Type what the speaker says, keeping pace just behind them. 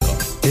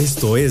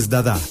Esto es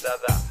Dadá.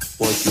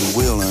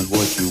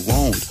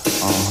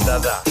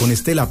 Dadá. Con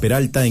Estela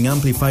Peralta en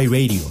Amplify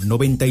Radio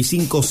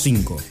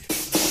 95.5.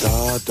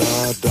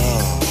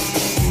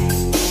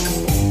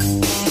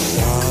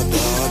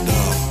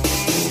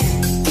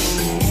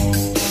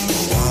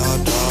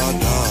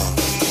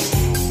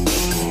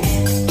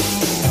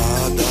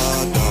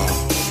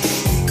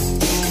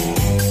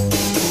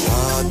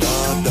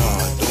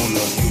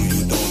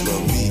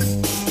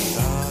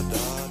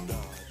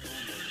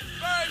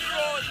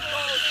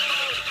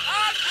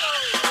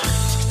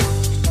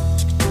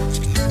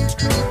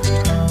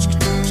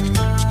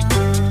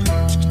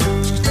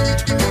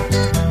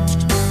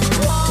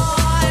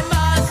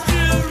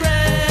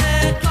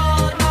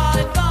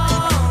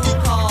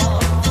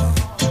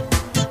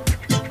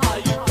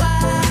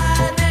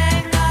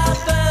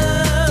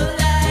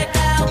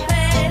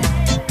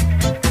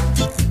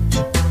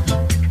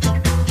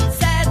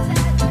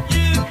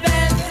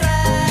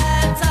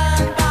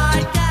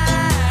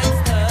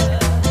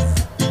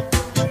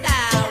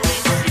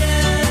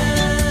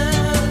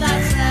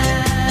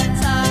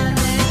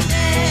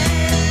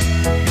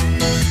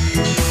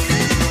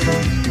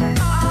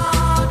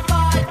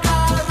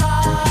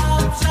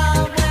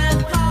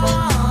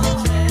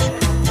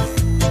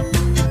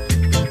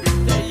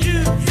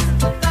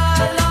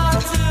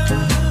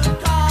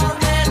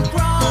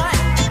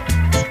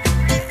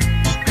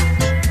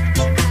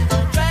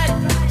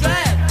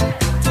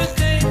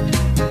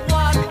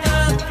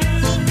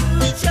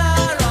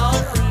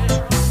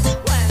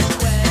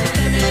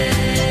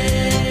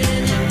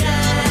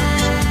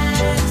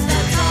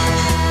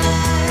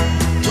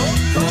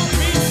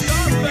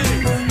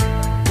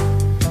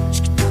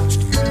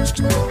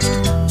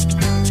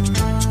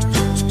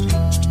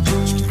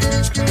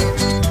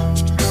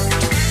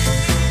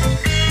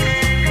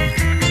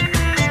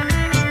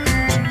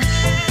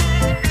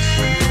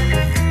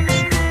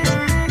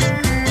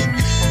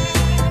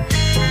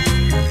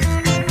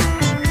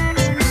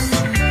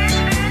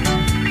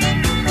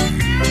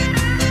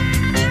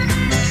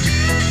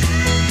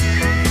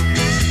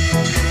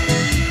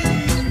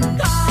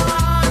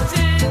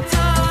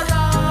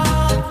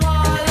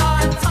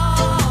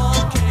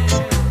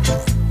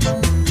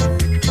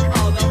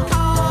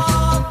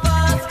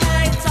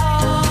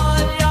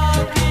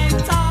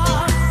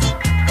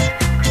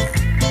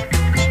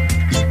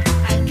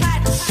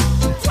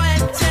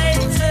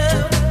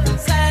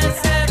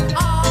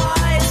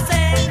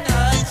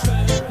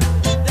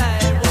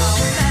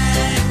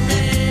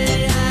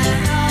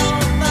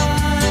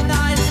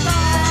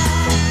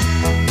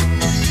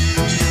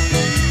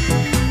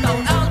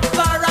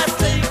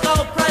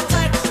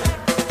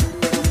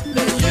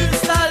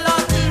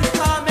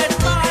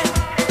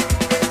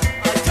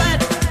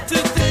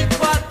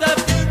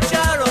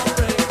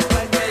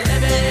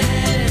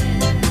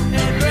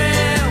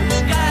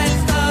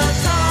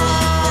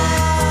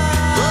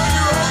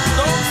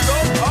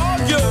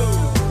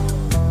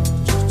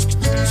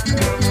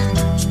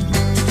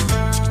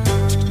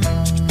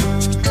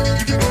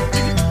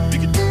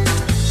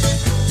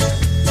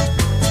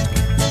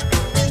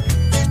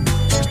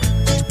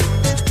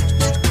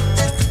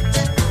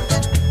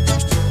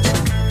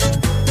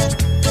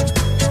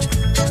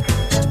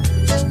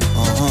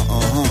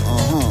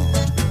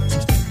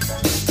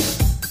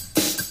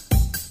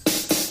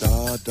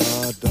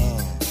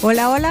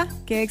 Hola, hola,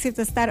 qué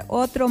éxito estar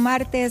otro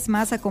martes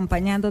más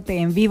acompañándote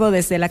en vivo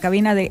desde la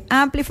cabina de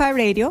Amplify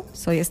Radio.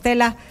 Soy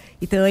Estela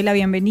y te doy la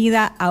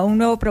bienvenida a un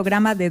nuevo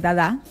programa de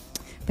Dadá.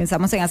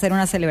 Pensamos en hacer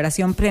una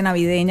celebración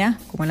prenavideña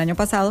como el año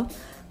pasado,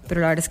 pero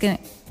la verdad es que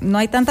no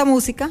hay tanta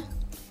música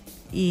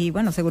y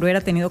bueno, seguro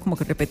hubiera tenido como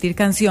que repetir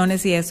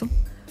canciones y eso.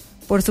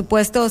 Por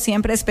supuesto,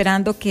 siempre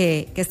esperando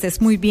que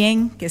estés muy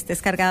bien, que estés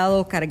cargado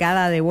o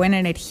cargada de buena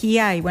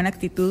energía y buena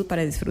actitud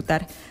para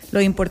disfrutar lo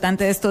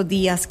importante de estos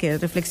días, que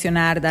es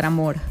reflexionar, dar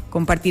amor,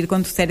 compartir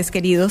con tus seres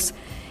queridos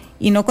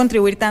y no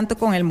contribuir tanto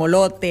con el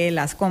molote,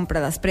 las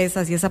compras, las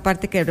presas y esa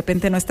parte que de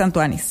repente no es tan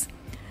tuanis.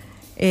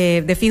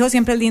 De fijo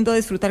siempre es lindo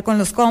disfrutar con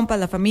los compas,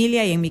 la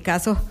familia y en mi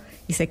caso,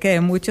 y sé que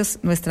de muchos,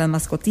 nuestras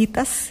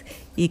mascotitas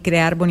y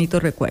crear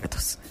bonitos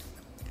recuerdos.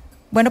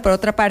 Bueno, por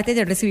otra parte,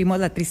 ya recibimos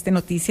la triste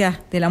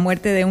noticia de la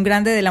muerte de un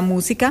grande de la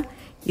música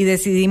y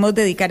decidimos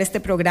dedicar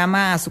este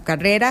programa a su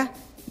carrera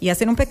y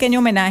hacer un pequeño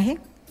homenaje.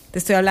 Te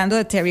estoy hablando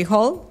de Terry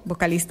Hall,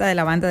 vocalista de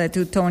la banda de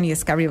two-tone y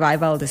ska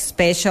revival The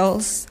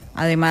Specials,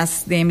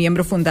 además de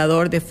miembro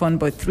fundador de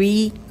Funboy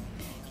 3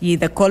 y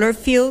The Color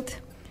Field.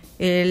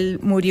 Él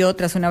murió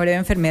tras una breve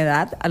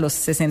enfermedad a los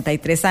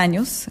 63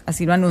 años,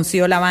 así lo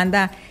anunció la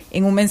banda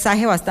en un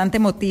mensaje bastante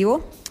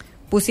emotivo.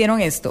 Pusieron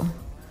esto: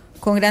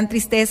 con gran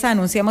tristeza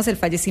anunciamos el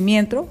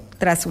fallecimiento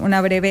tras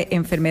una breve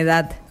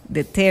enfermedad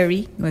de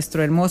Terry,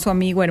 nuestro hermoso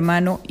amigo,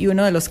 hermano y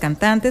uno de los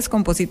cantantes,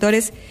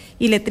 compositores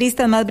y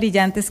letristas más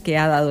brillantes que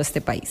ha dado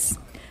este país.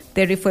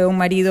 Terry fue un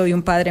marido y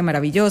un padre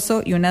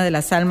maravilloso y una de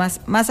las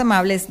almas más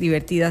amables,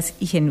 divertidas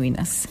y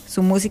genuinas.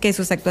 Su música y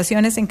sus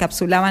actuaciones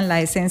encapsulaban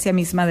la esencia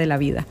misma de la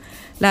vida: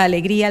 la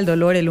alegría, el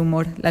dolor, el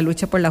humor, la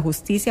lucha por la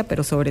justicia,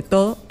 pero sobre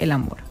todo el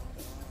amor.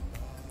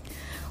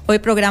 Hoy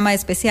programa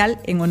especial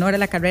en honor a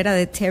la carrera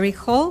de Terry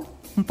Hall,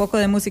 un poco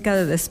de música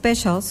de The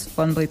Specials,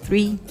 Fun Boy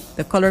 3,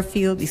 The Color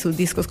Field y sus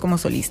discos como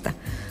solista.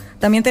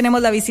 También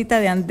tenemos la visita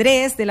de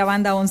Andrés de la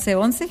banda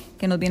 1111,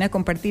 que nos viene a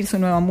compartir su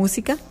nueva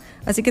música.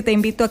 Así que te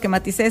invito a que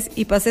matices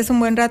y pases un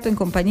buen rato en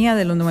compañía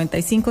de los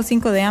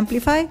 95.5 de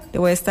Amplify. Te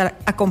voy a estar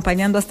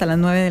acompañando hasta las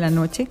 9 de la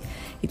noche.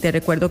 Y te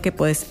recuerdo que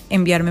puedes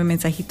enviarme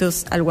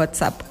mensajitos al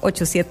WhatsApp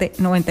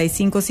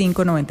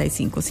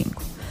 87-955-955.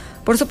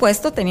 Por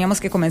supuesto, teníamos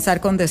que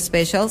comenzar con The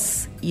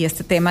Specials y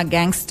este tema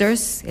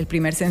Gangsters, el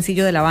primer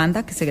sencillo de la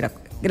banda que se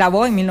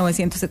grabó en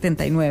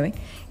 1979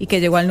 y que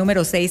llegó al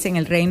número 6 en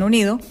el Reino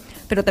Unido,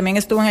 pero también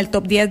estuvo en el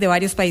top 10 de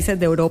varios países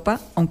de Europa,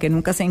 aunque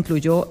nunca se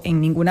incluyó en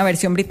ninguna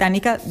versión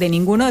británica de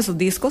ninguno de sus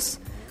discos,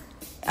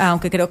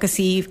 aunque creo que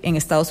sí, en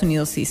Estados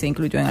Unidos sí se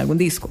incluyó en algún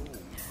disco.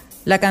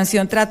 La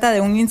canción trata de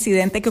un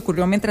incidente que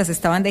ocurrió mientras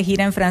estaban de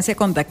gira en Francia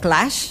con The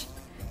Clash.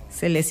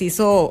 Se les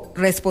hizo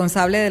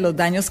responsable de los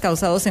daños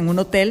causados en un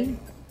hotel.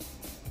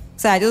 O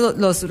sea, ellos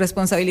los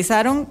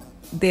responsabilizaron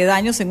de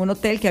daños en un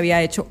hotel que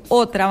había hecho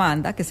otra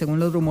banda, que según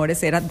los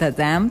rumores era The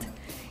Damned,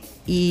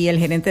 y el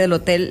gerente del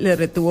hotel le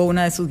retuvo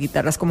una de sus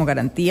guitarras como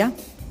garantía.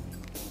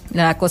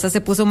 La cosa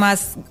se puso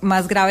más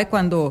grave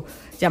cuando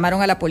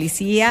llamaron a la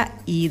policía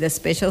y The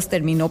Specials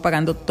terminó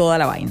pagando toda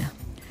la vaina.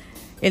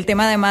 El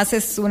tema además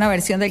es una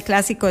versión del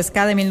clásico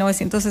ska de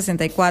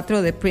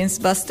 1964 de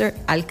Prince Buster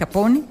Al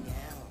Capone,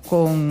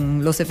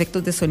 con los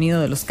efectos de sonido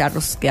de los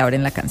carros que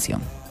abren la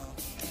canción.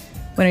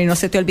 Bueno, y no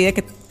se te olvide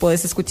que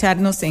puedes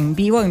escucharnos en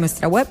vivo en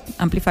nuestra web,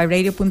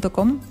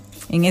 amplifyradio.com,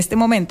 en este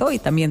momento y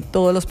también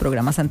todos los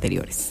programas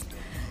anteriores.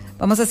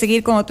 Vamos a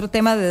seguir con otro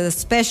tema de The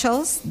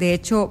Specials. De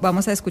hecho,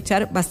 vamos a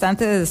escuchar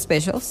bastante de The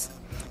Specials,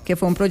 que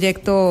fue un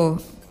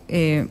proyecto,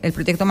 el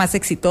proyecto más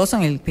exitoso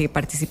en el que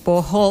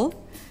participó Hall.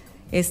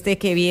 Este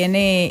que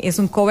viene es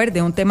un cover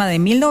de un tema de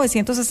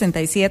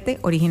 1967,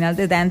 original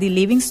de Dandy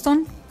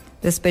Livingstone.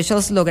 The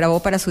Specials lo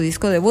grabó para su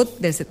disco debut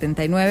del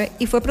 79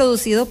 y fue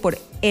producido por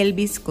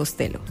Elvis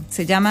Costello.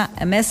 Se llama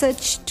A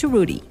Message to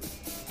Rudy.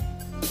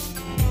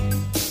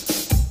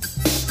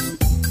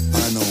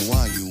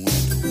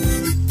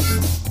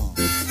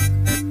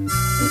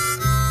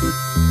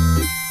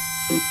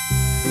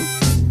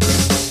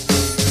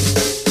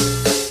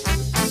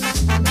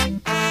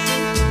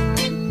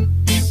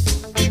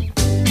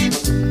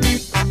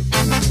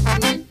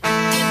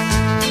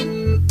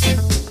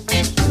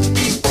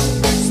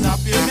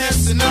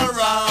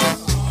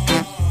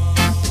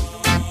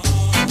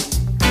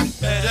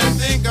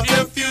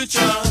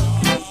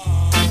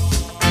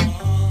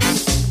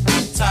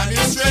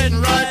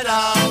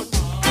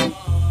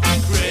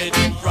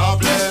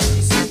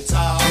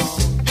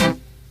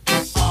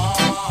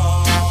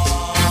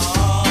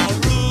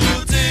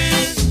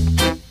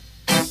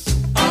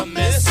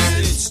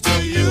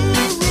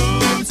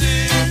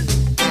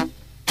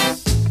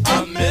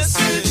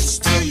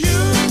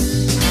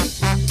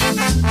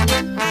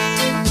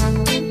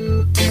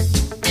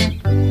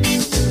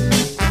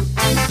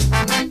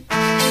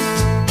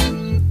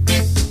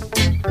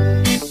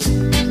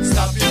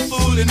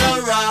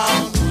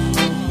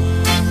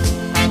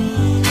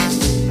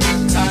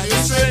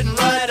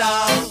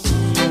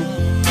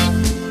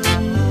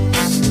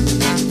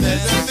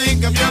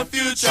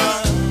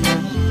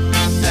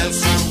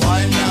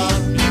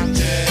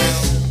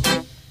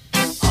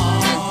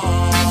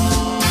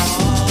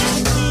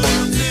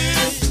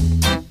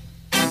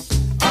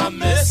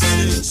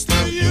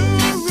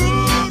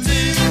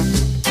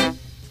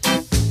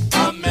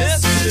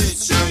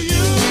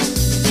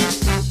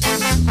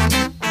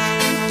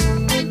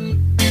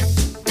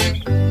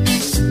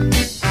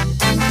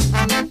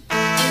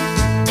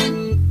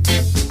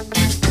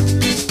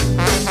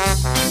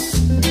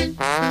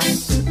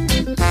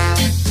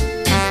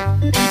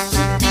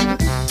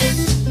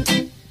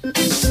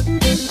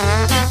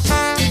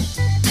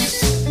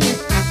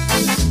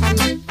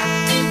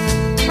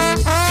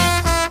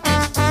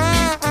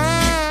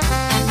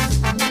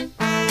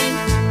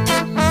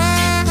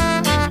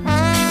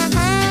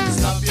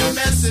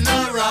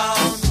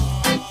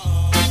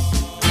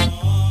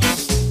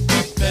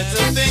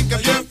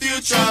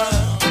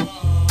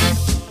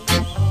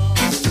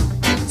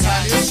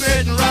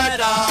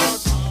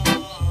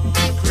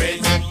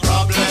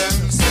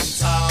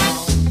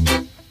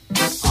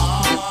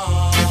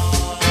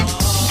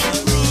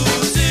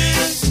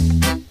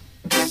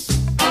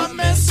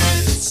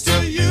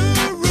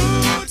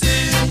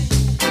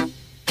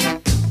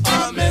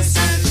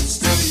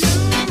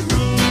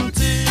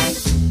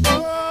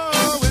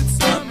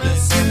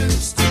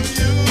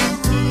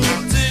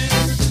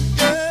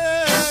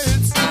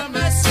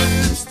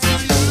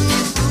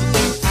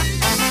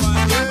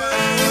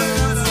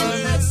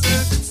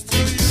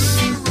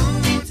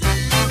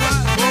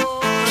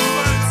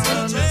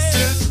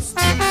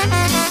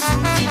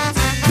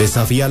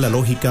 Desafía la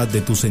lógica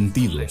de tus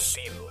sentidos.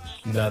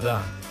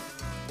 Dadá.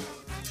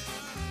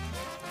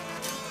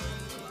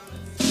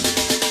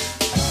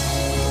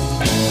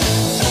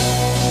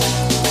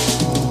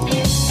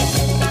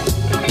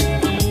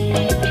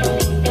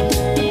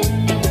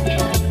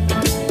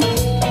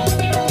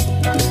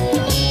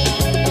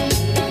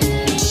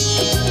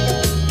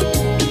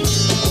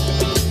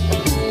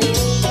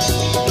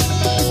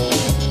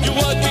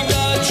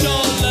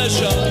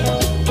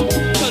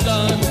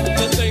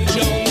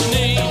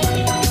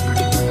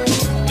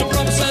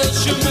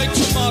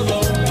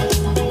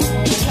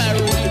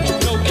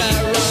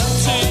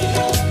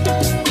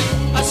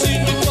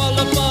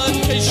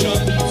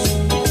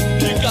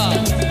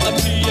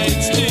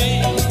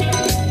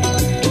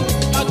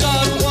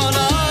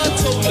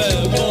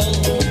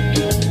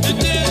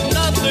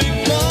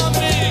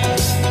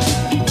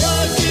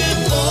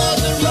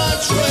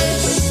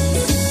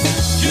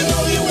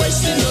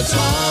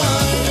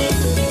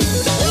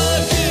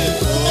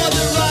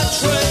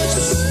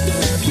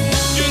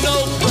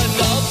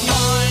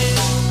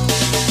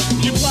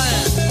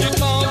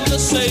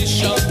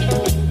 conversation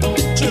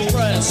to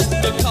impress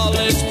the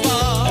college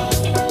bar.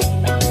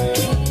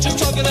 Just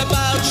talking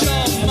about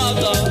your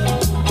mother,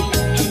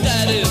 and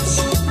that is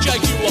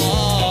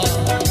Jaguar.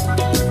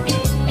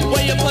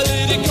 Wear your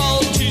political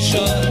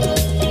t-shirt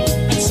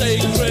and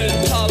sacred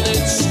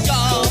college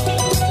scar.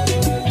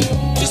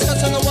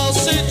 Discussing the world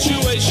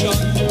situation,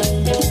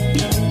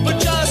 but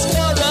just for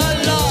a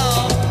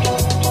law.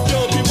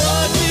 You'll be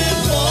working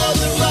for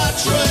the rat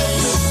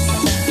race.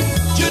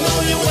 You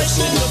know you're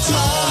wasting your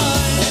time.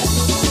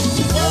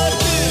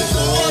 Working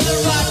for the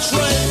rat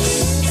race.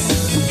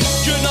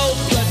 You know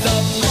friend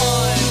of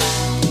mine.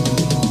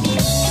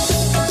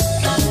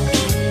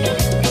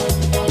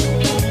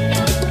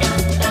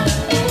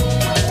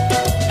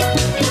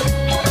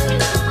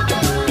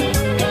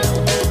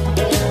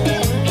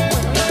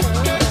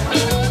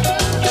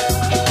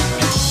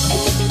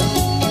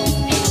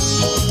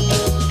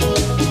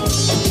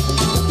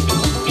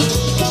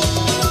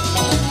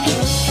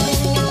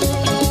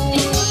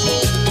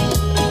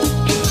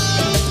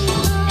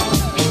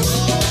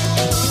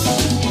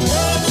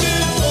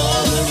 Working for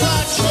the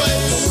rat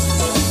race.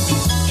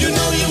 You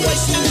know you're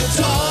wasting your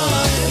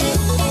time.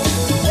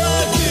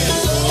 Working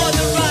for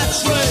the rat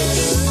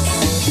race.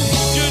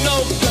 You know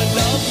friend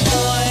of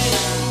mine.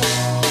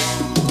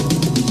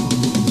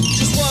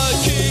 Just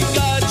working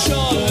at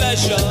your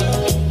leisure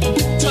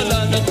to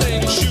learn the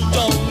things you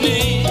don't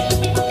need.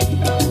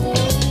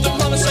 The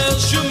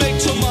promises you make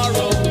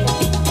tomorrow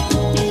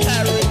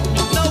carry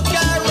no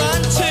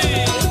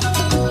guarantee.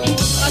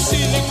 I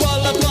see the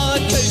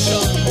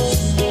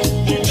qualifications.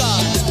 You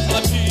got a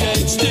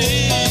PhD.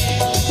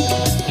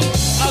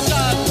 I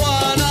got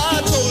one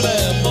at O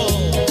level.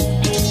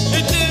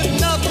 It did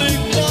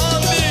nothing for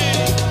me.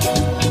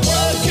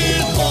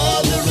 Working for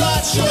the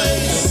rat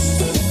race.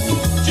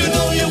 You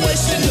know you're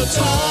wasting your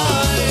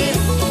time.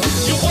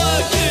 You're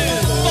working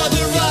for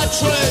the rat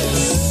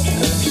race.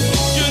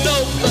 You know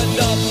friend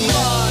of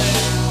mine.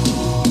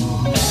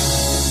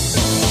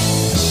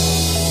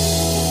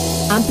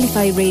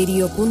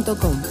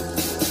 amplifyradio.com.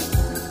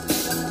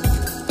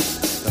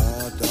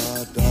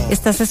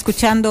 Estás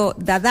escuchando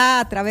Dadá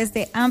a través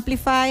de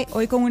Amplify,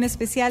 hoy con un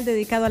especial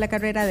dedicado a la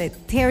carrera de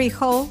Terry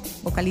Hall,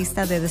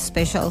 vocalista de The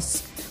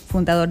Specials,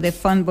 fundador de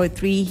Funboy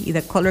 3 y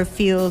The Color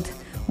Field,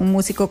 un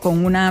músico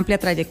con una amplia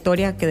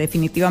trayectoria que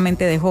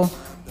definitivamente dejó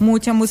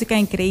mucha música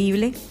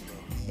increíble.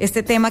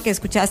 Este tema que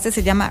escuchaste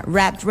se llama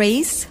Rat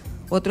Race,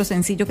 otro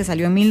sencillo que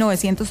salió en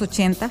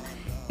 1980.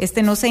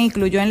 Este no se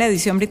incluyó en la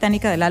edición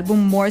británica del álbum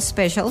More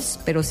Specials,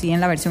 pero sí en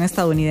la versión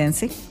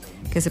estadounidense,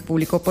 que se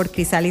publicó por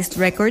Chrysalis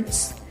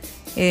Records.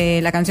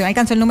 La canción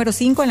alcanzó el número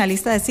 5 en la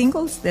lista de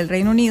singles del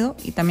Reino Unido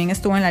y también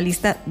estuvo en la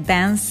lista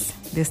Dance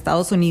de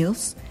Estados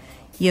Unidos,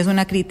 y es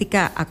una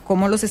crítica a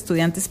cómo los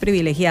estudiantes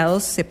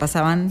privilegiados se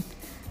pasaban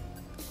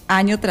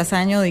año tras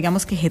año,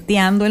 digamos que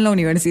jeteando en la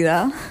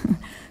universidad,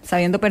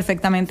 sabiendo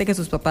perfectamente que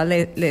sus papás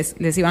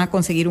les iban a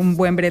conseguir un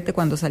buen brete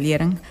cuando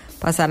salieran,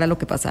 pasara lo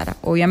que pasara.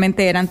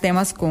 Obviamente eran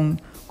temas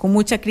con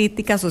mucha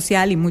crítica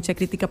social y mucha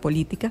crítica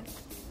política.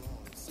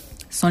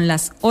 Son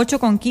las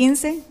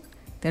 8:15.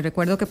 Te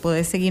recuerdo que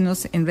podés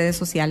seguirnos en redes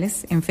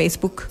sociales, en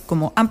Facebook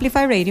como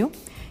Amplify Radio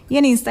y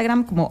en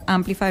Instagram como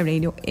Amplify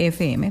Radio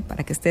FM,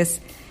 para que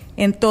estés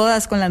en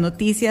todas con las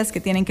noticias que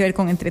tienen que ver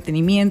con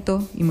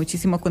entretenimiento y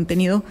muchísimo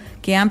contenido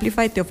que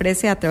Amplify te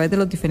ofrece a través de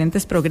los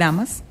diferentes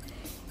programas.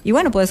 Y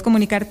bueno, puedes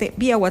comunicarte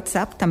vía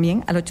WhatsApp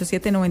también al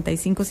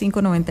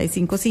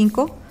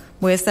 87-95-5-955.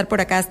 Voy a estar por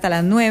acá hasta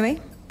las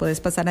 9. Puedes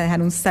pasar a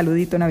dejar un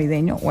saludito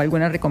navideño o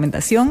alguna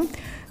recomendación.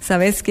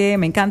 Sabes que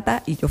me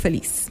encanta y yo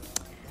feliz.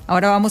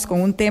 Ahora vamos con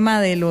un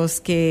tema de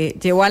los que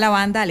llevó a la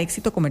banda al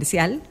éxito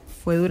comercial.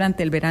 Fue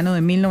durante el verano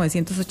de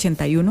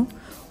 1981,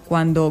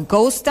 cuando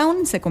Ghost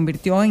Town se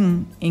convirtió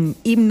en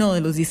himno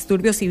de los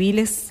disturbios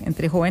civiles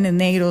entre jóvenes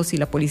negros y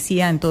la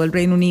policía en todo el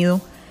Reino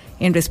Unido,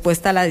 en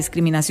respuesta a la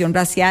discriminación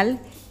racial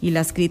y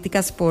las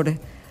críticas por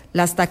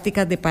las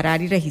tácticas de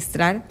parar y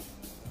registrar.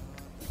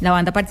 La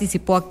banda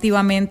participó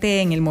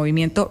activamente en el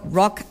movimiento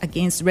Rock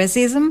Against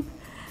Racism,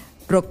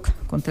 rock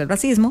contra el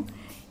racismo,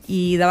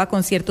 y daba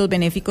conciertos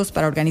benéficos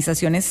para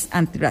organizaciones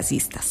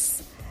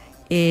antirracistas.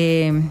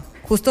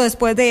 Justo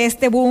después de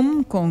este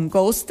boom con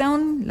Ghost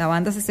Town, la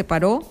banda se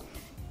separó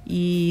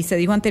y se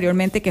dijo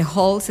anteriormente que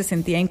Hall se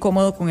sentía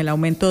incómodo con el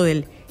aumento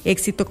del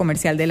éxito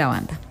comercial de la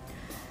banda.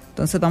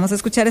 Entonces vamos a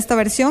escuchar esta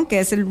versión,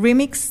 que es el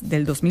remix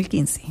del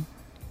 2015.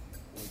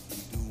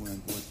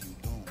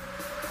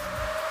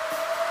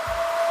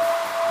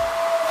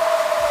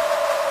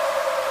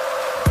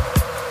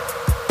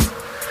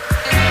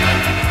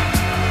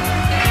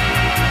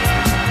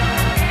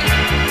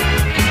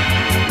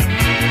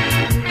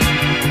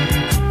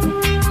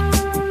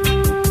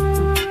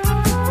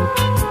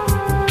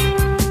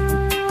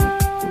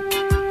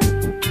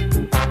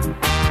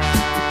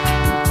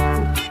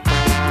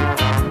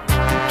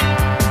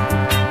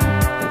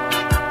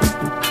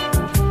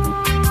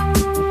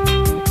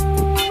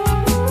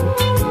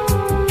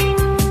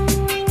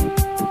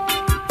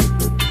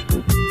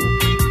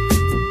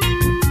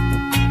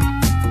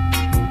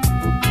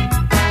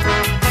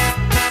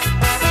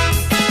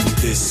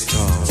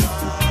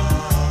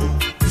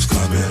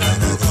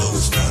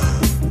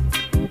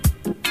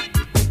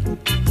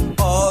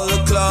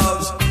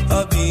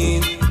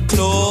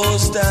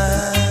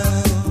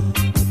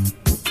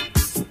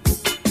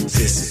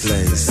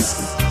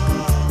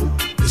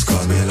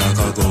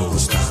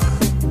 ghost town.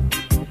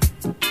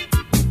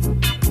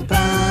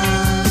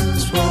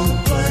 Bands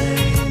won't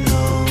play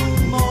no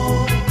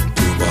more.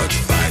 Too much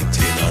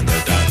fighting on the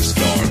dance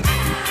floor.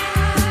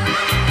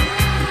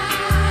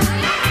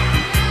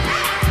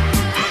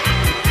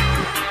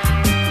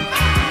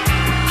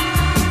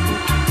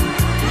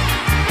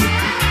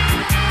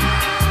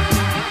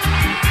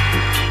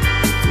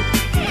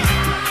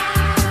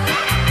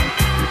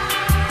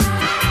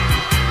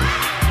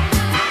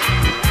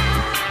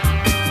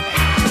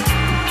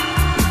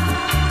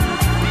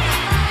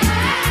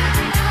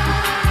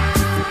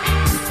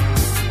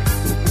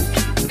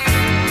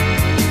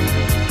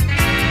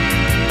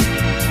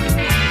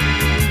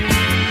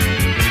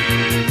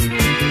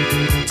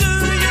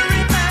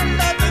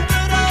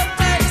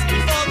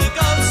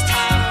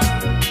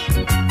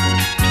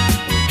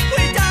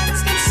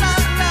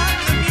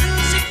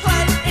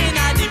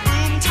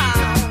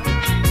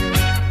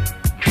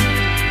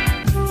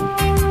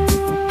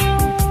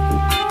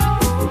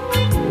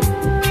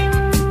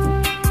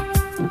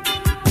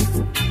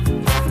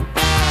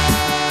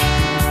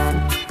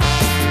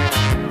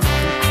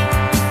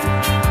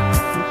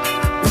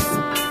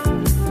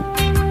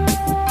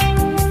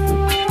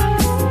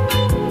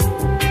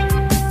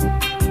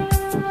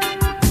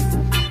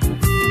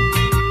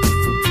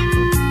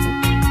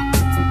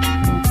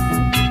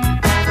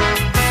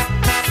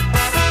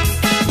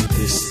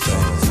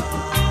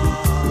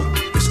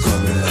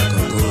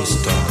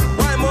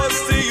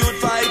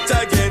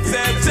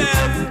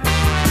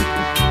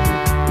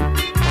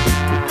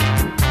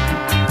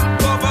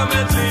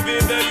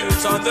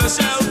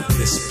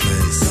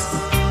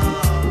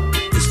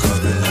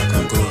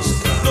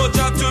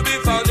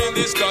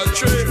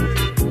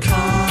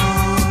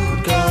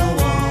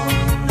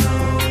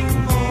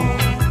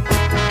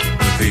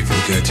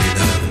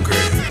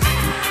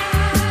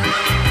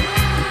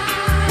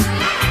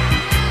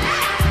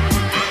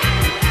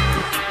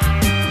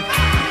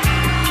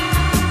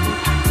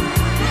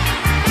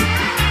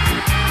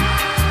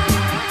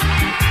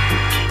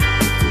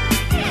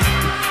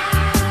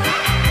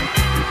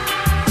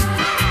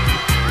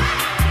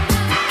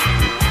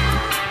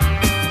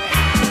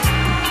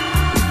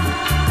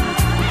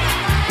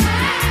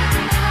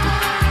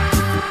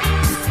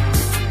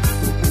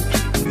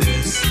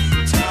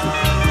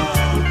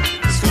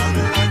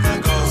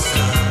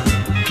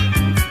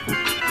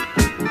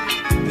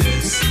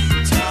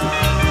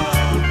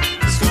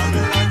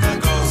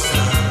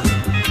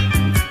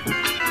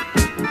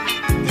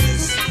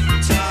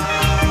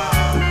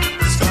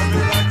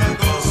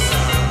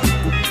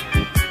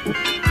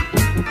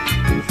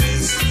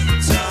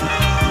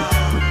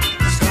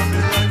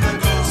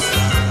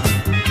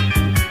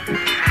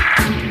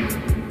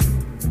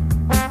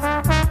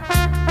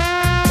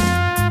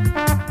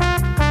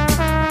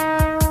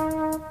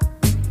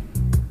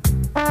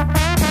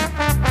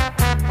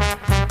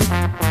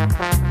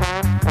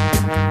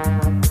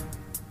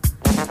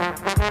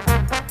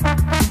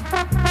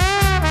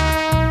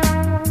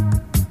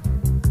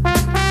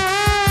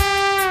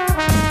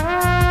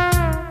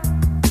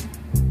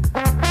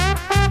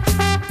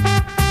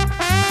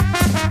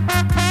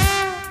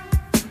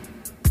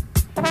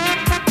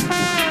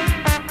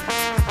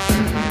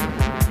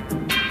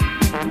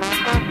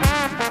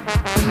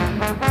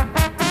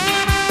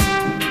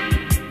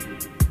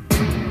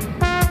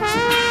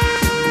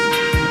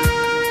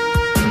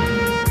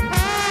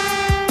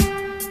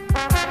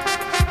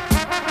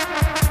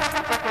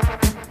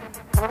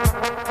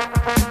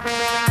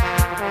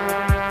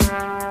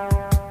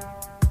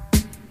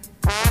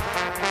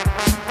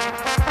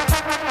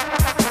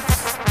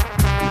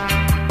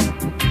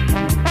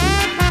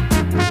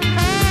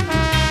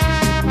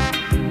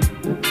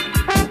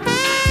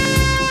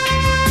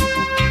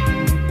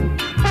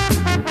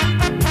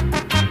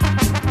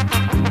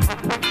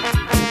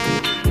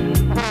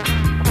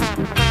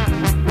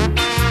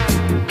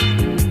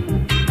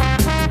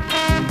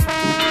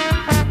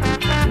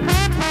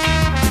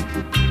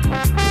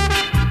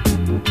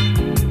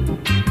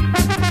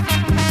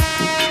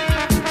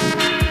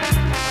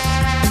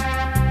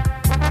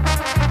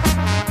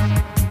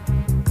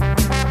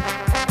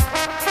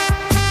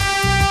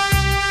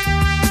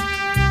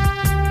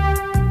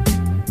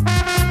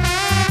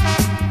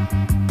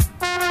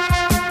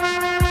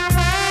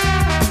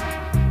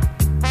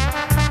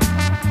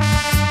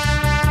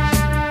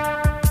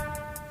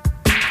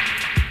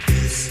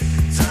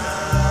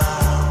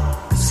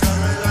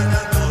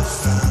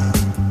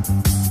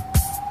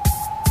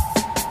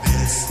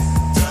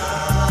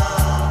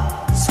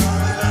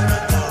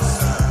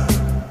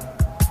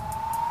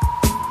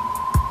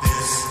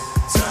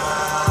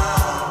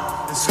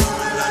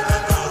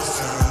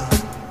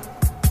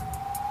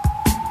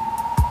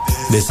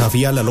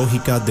 Desafía la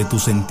lógica de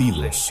tus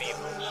sentidos.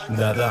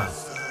 Dadá.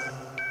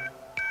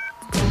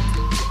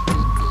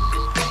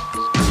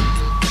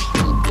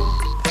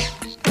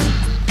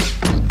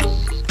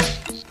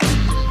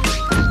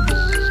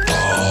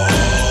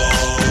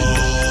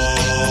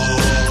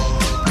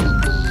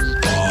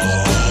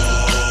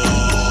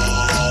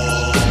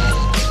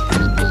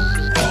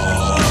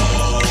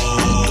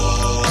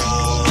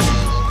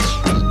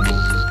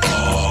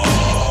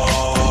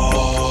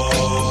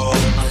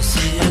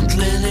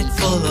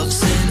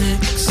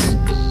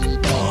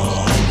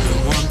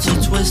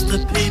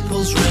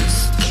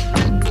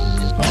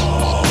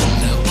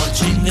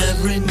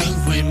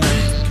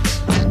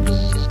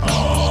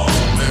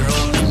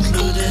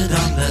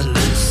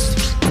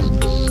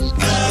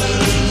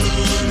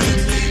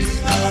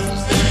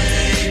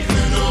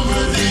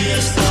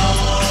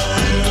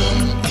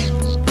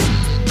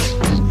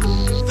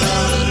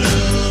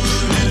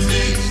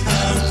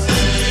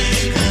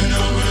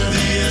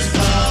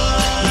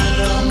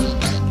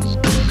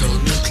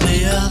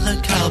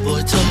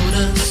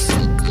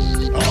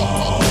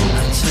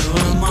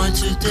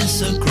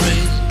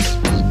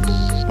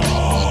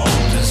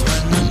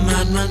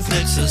 man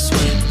flicks a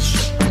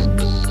switch,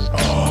 the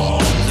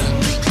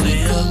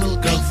nuclear will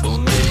go for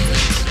me.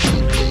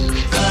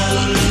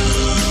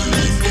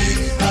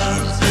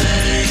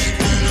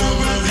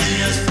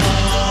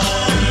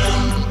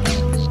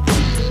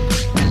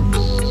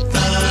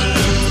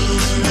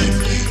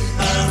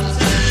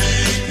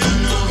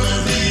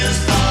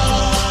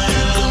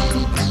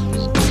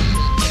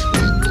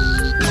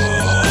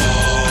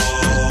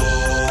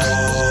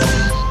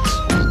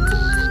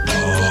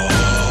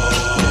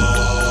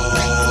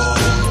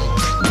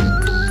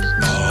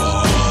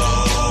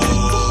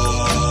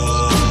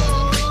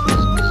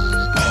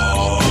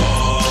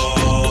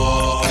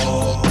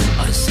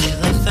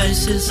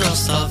 Of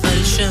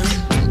salvation,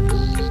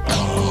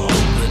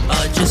 but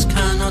I just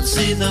cannot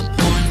see the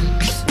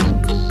point,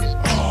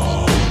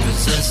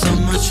 'cause there's so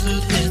much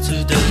food here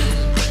today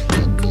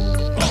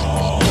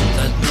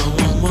that no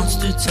one wants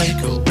to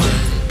take away.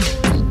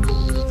 The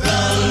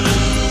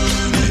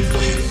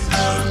lunatics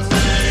have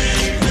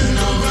taken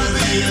over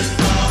the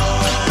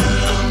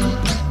asylum.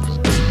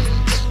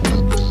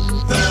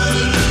 The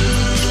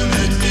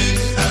lunatics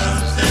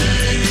have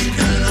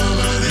taken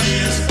over the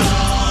asylum.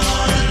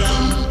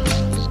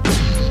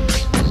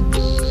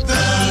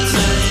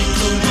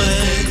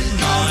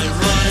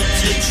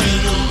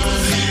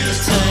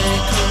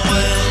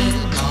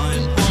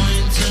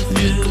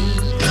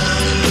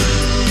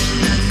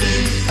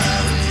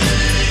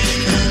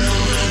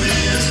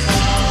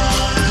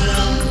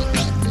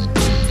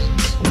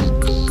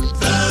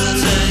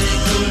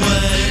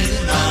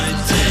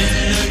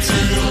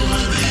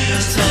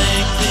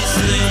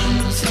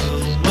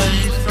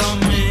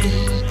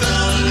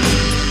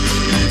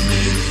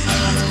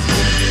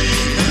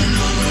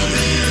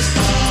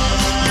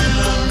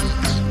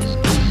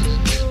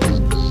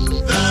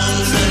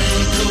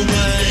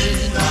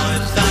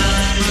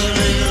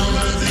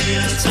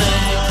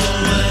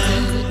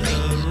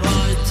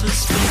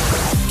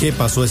 ¿Qué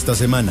pasó esta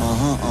semana?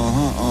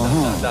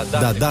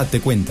 Dadá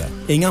te cuenta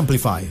en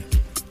Amplify.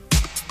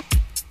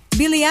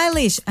 Billie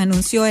Eilish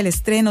anunció el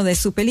estreno de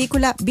su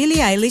película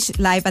Billie Eilish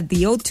Live at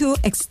the O2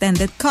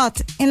 Extended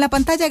Cut en la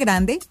pantalla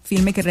grande,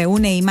 filme que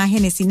reúne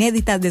imágenes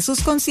inéditas de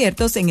sus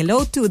conciertos en el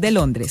O2 de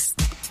Londres.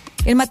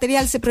 El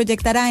material se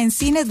proyectará en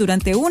cines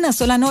durante una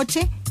sola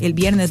noche, el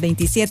viernes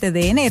 27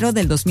 de enero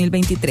del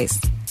 2023.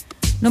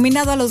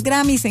 Nominado a los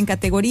Grammys en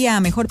categoría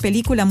a Mejor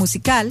Película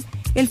Musical,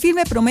 el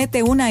filme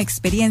promete una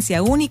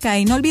experiencia única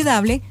e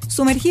inolvidable,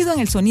 sumergido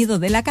en el sonido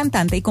de la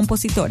cantante y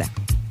compositora.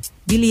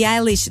 Billie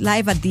Eilish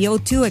Live at the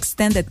O2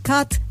 Extended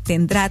Cut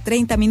tendrá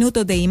 30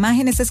 minutos de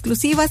imágenes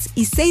exclusivas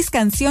y 6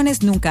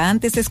 canciones nunca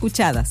antes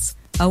escuchadas.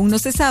 Aún no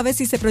se sabe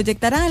si se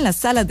proyectará en las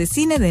salas de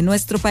cine de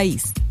nuestro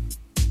país.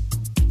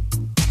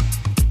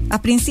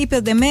 A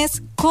principios de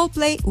mes,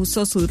 Coldplay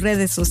usó sus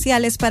redes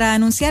sociales para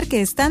anunciar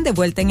que están de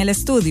vuelta en el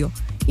estudio.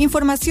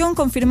 Información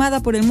confirmada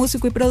por el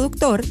músico y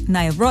productor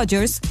Nile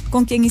Rodgers,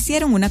 con quien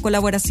hicieron una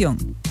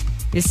colaboración.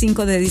 El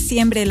 5 de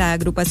diciembre, la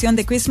agrupación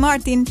de Chris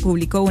Martin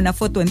publicó una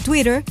foto en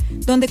Twitter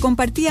donde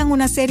compartían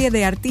una serie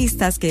de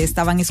artistas que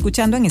estaban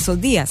escuchando en esos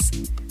días.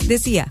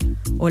 Decía: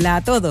 hola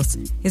a todos,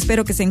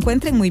 espero que se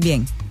encuentren muy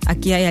bien.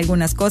 Aquí hay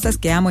algunas cosas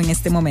que amo en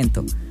este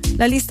momento.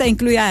 La lista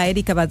incluye a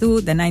Erykah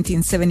Badu, The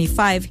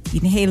 1975,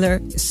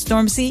 Inhaler,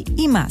 Stormzy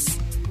y más.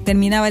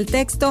 Terminaba el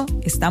texto: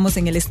 estamos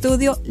en el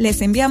estudio,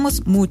 les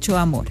enviamos mucho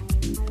amor.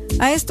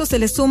 A esto se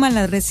le suman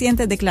las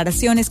recientes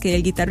declaraciones que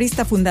el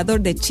guitarrista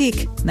fundador de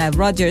Chic, Nile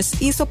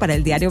Rodgers, hizo para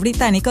el diario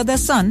británico The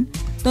Sun,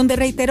 donde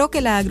reiteró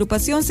que la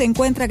agrupación se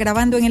encuentra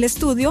grabando en el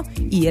estudio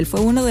y él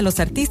fue uno de los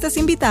artistas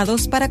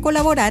invitados para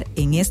colaborar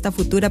en esta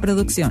futura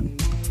producción.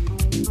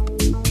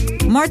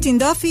 Martin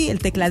Duffy, el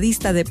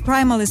tecladista de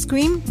Primal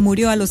Scream,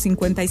 murió a los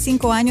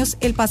 55 años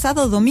el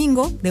pasado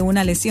domingo de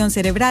una lesión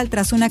cerebral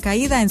tras una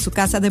caída en su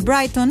casa de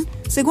Brighton,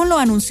 según lo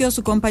anunció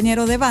su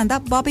compañero de banda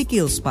Bobby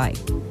Gillespie.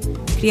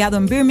 Criado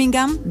en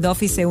Birmingham,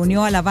 Duffy se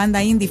unió a la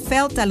banda indie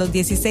Felt a los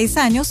 16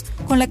 años,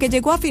 con la que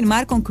llegó a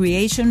firmar con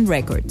Creation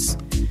Records.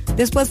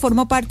 Después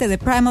formó parte de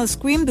Primal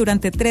Scream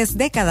durante 3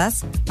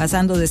 décadas,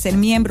 pasando de ser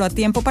miembro a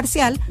tiempo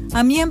parcial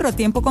a miembro a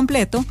tiempo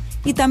completo,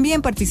 y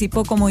también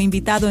participó como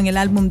invitado en el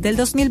álbum del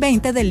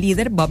 2020 del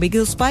líder Bobby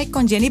Gillespie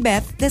con Jenny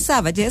Beth de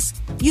Savages,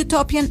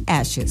 Utopian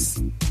Ashes.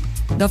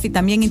 Duffy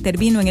también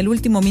intervino en el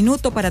último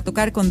minuto para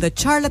tocar con The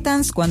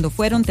Charlatans cuando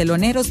fueron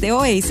teloneros de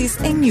Oasis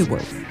en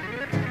Newport.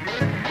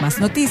 Más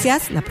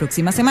noticias la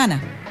próxima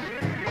semana.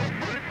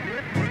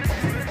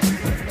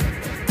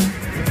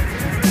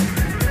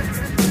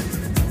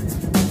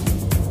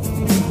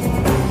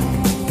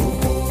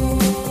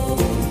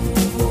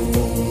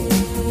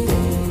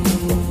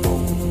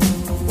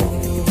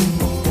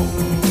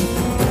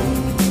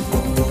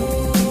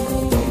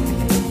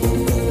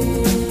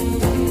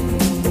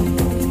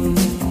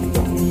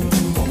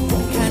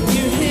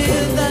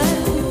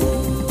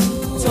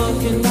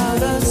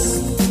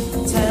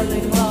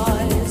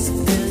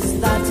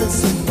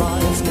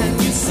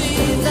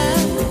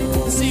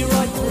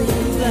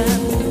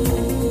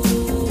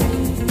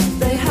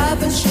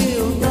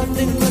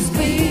 Nothing must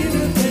be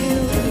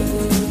revealed.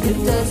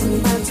 It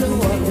doesn't matter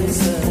what they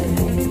say.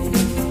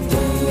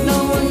 No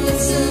one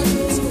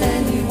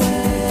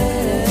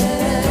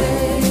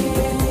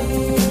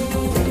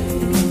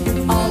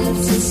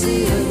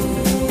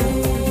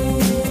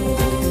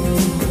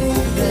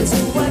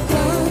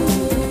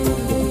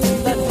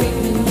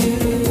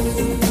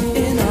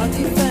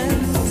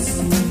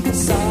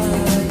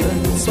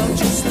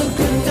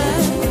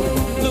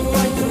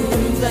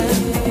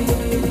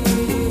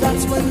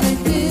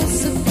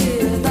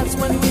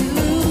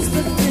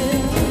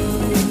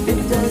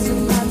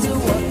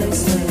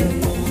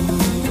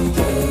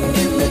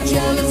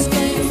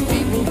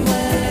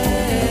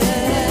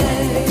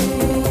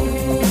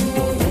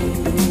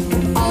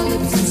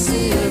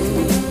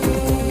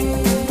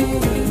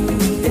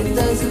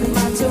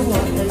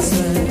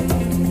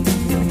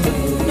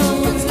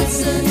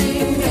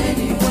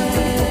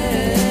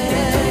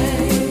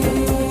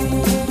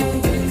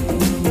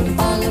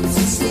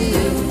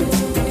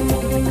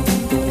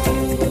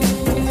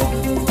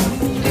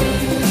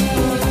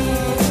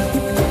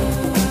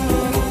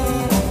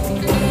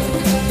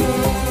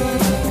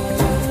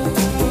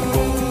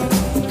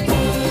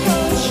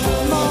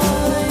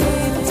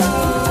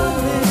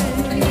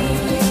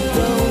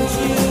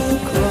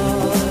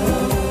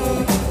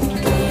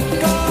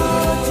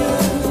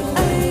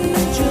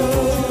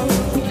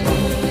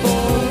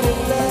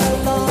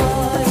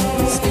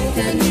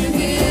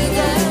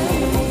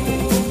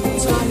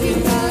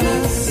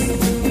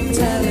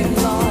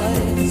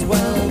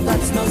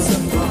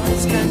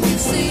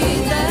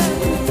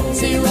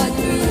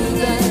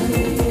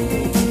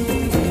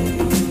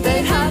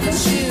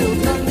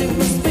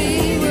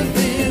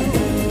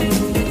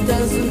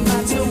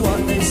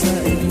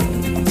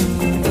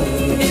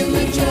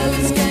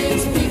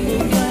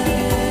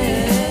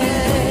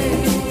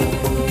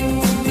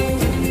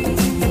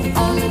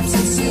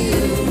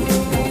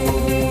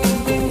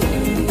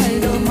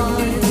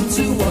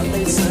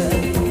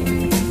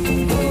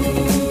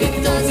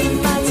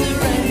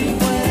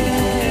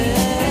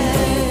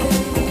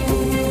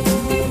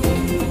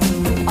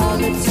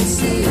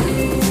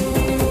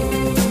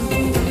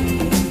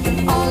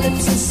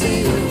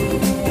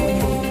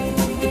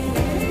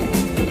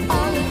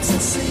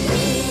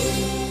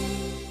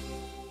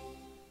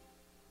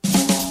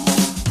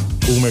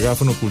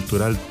megáfono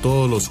cultural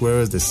todos los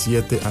jueves de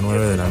 7 a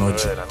 9 de la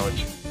noche.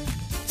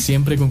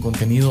 Siempre con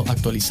contenido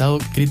actualizado,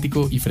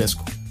 crítico y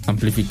fresco.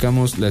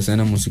 Amplificamos la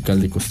escena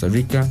musical de Costa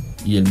Rica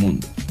y el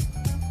mundo.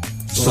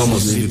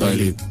 Somos Lead by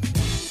Lead.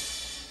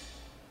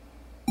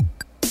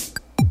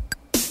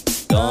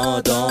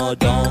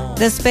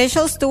 The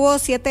Specials tuvo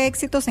 7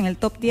 éxitos en el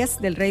top 10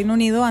 del Reino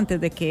Unido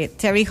antes de que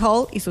Terry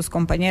Hall y sus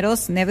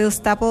compañeros Neville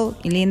Staple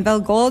y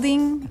Lindell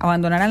Golding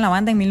abandonaran la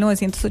banda en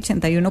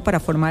 1981 para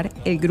formar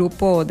el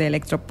grupo de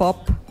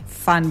electropop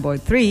Fanboy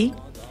 3.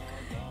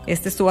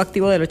 Este estuvo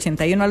activo del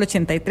 81 al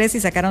 83 y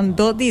sacaron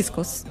 2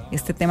 discos.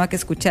 Este tema que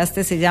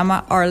escuchaste se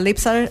llama Our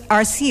Lips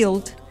Are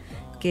Sealed,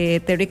 que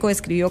Terry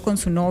coescribió con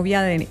su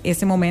novia de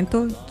ese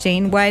momento,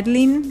 Jane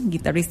Wadlin,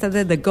 guitarrista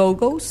de The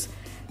Go-Go's.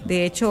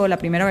 De hecho, la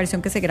primera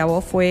versión que se grabó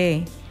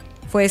fue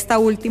esta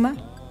última,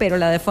 pero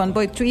la de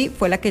Funboy 3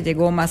 fue la que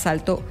llegó más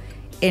alto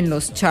en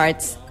los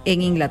charts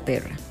en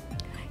Inglaterra.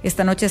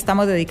 Esta noche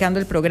estamos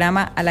dedicando el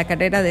programa a la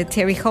carrera de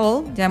Terry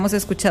Hall. Ya hemos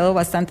escuchado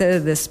bastante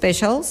de The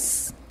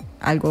Specials,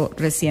 algo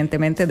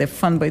recientemente de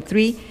Funboy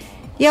 3,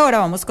 y ahora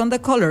vamos con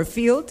The Color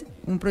Field,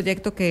 un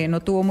proyecto que no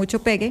tuvo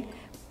mucho pegue,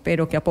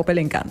 pero que a Pope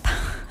le encanta.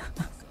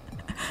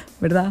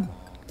 ¿Verdad?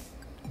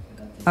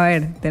 A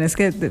ver, tenés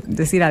que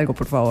decir algo,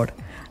 por favor.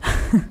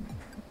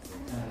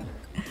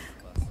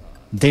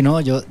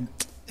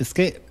 Es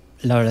que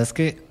la verdad es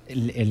que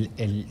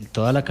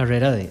toda la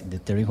carrera de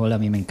Terry Hall a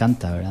mí me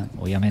encanta, ¿verdad?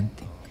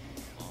 Obviamente.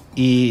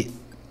 Y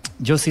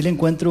yo sí le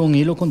encuentro un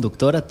hilo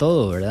conductor a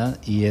todo, ¿verdad?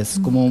 Y es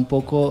como un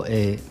poco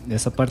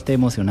esa parte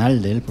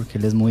emocional de él, porque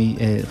él es muy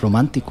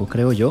romántico,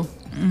 creo yo,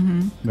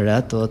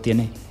 ¿verdad? Todo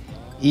tiene.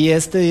 Y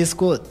este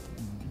disco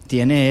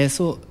tiene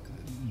eso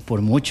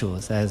por mucho,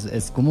 o sea,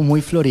 es como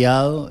muy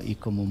floreado y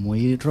como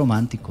muy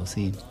romántico,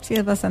 sí. Sí,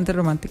 es bastante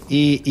romántico.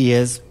 Y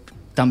es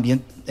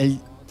también,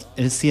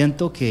 él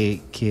siento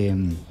que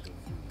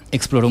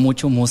exploró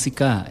mucho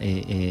música,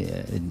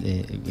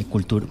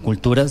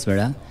 culturas,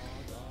 ¿verdad?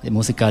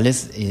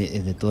 Musicales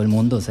de todo el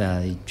mundo, o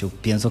sea, yo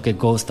pienso que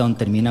Ghost Town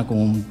termina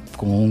como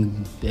un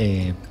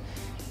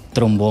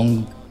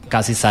trombón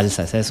casi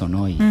salsa, es eso,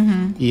 ¿no?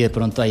 Y de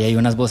pronto ahí hay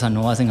unas bossa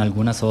novas en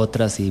algunas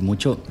otras y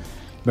mucho,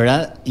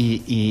 ¿verdad?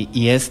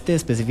 Y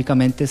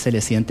específicamente se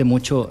le siente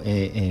mucho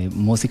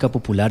música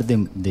popular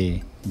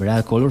de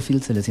 ¿verdad?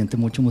 Colorfield se le siente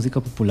mucho música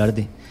popular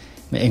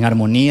en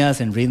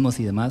armonías, en ritmos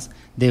y demás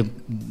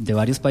de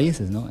varios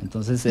países, ¿no?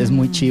 Entonces es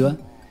muy chiva,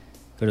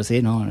 pero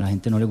sí, no, a la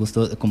gente no le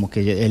gustó, como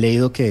que he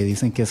leído que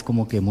dicen que es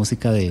como que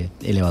música de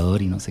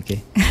elevador y no sé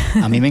qué.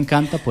 A mí me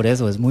encanta por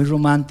eso, es muy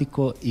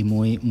romántico y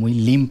muy, muy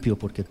limpio,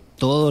 porque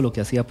todo lo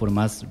que hacía, por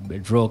más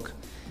rock,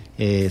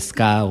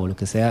 ska o lo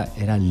que sea,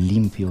 era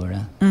limpio,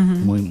 ¿verdad?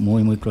 Muy,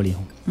 muy, muy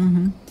prolijo.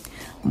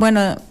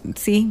 Bueno,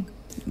 sí,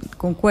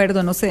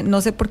 concuerdo, no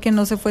sé por qué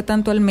no se fue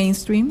tanto al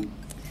mainstream,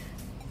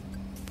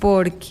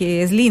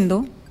 porque es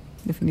lindo,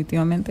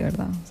 definitivamente,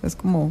 ¿verdad? O sea, es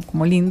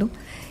como lindo.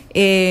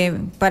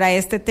 Para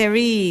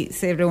Terry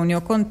se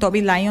reunió con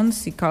Toby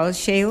Lyons y Carl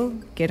Shale,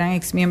 que eran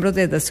ex miembros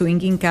de The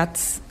Swinging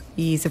Cats,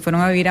 y se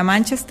fueron a vivir a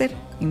Manchester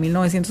en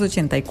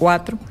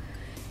 1984.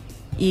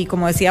 Y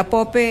como decía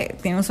Pope,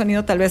 tiene un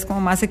sonido tal vez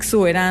como más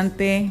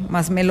exuberante,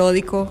 más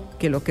melódico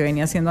que lo que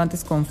venía haciendo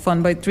antes con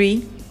Funboy 3.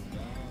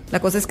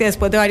 La cosa es que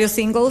después de varios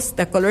singles,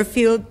 The Color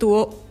Field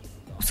tuvo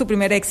su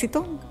primer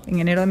éxito en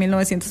enero de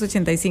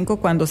 1985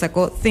 cuando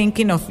sacó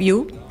Thinking of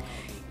You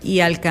y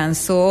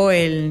alcanzó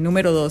el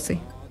número 12.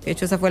 De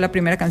hecho, esa fue la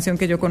primera canción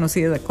que yo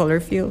conocí de The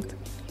Color Field,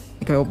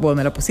 y que vos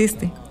me la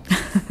pusiste,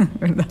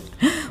 ¿verdad?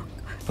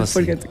 Pues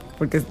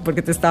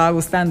porque te estaba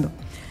gustando.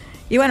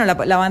 Y bueno,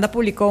 la banda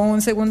publicó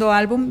un segundo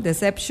álbum,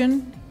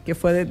 Deception, que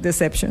fue de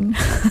Deception.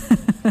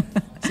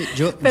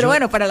 Sí, pero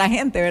bueno, para la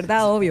gente,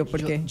 ¿verdad? Obvio,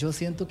 porque yo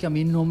siento que a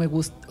mí no me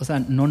gusta, o sea,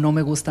 no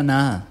me gusta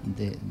nada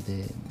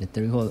de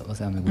Terry Hall, o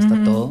sea, me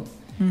gusta todo.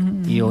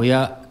 Y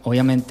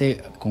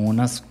obviamente con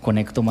unas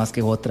conecto más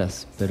que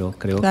otras, pero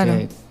creo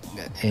que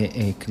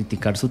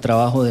criticar su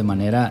trabajo de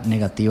manera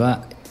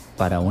negativa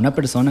para una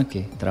persona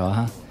que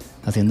trabaja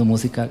haciendo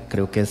música,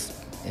 creo que es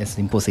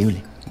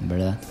imposible,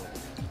 ¿verdad?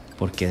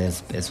 Porque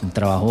es un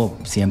trabajo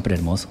siempre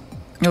hermoso.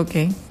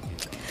 Ok.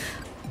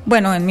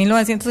 Bueno, en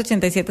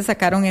 1987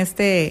 sacaron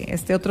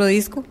este otro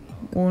disco,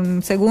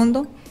 un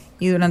segundo,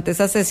 y durante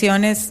esas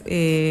sesiones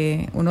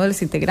uno de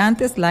los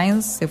integrantes,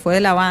 Lyons, se fue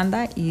de la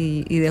banda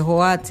y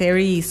dejó a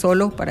Terry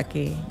solo para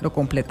que lo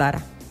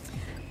completara.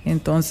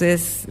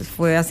 Entonces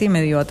fue así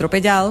medio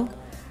atropellado,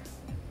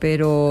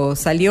 pero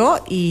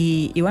salió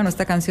y bueno,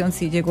 esta canción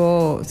sí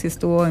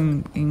estuvo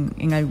en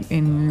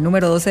el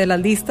número 12 de las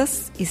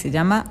listas y se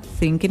llama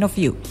Thinking of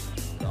You.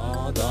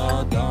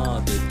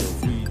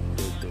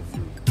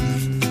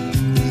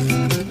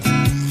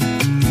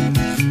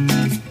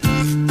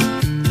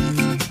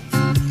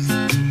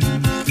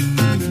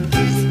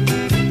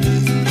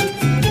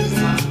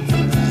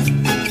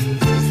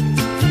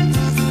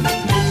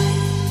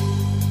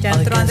 Ya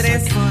entró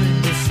Andrés.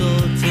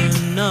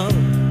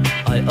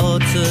 I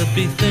ought to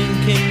be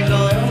thinking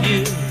of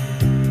you,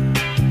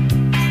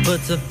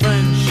 but a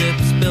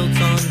friendship's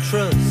built on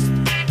trust,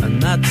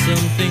 and that's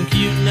something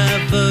you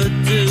never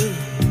do.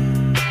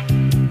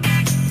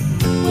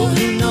 Well,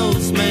 who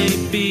knows,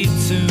 maybe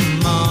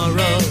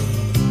tomorrow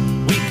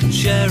we can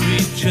share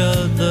each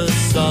other's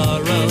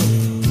sorrow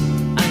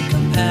and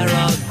compare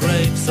our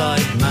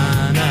graveside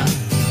manner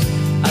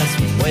as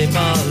we wave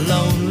our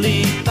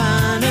lonely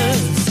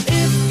banners.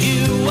 If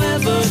you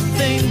ever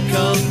think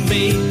of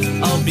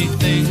me, I'll be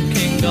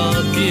thinking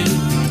of you.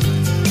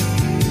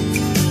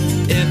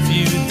 If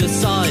you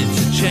decide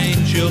to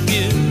change your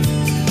view,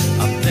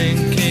 I'm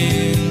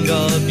thinking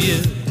of you.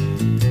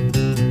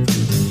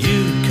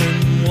 You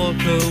can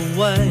walk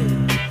away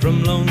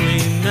from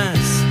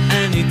loneliness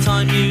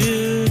anytime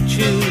you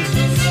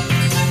choose.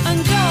 And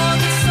you're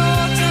the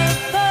sort of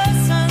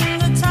person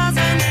that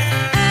hasn't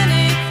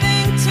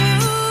anything to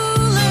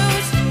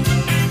lose.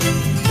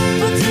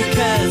 But who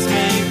cares,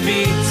 maybe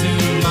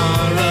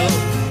tomorrow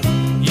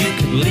you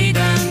could lead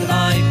and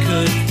I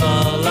could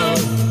follow.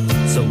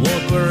 So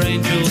walk where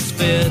angels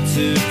fear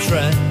to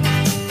tread,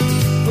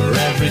 for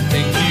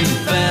everything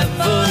you've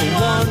ever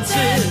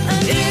wanted.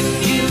 And if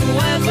you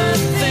ever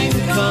think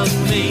of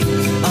me,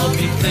 I'll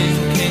be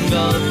thinking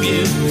of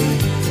you.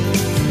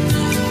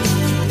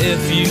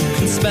 If you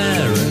can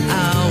spare an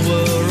hour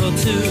or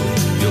two,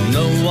 you'll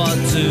know what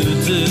to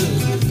do.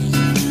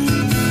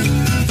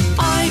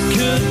 I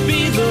could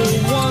be the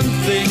one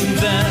thing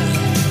there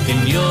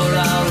in your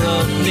hour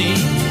of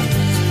need.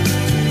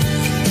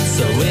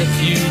 So if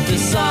you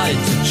decide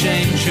to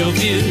change your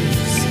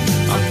views,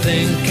 I'm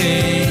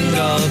thinking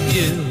of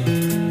you.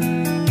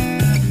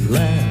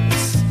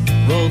 Let's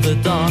roll the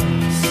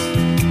dice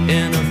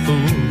in a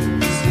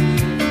fool's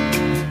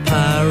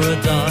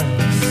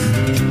paradise.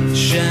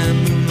 Share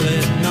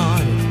moonlit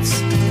nights,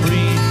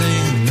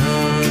 breathing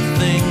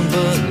nothing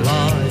but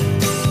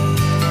lies.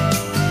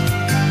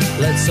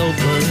 Let's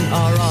open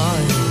our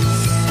eyes.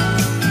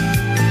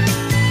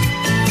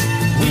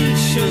 We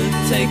should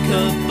take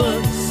a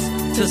bus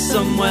to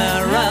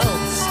somewhere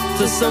else,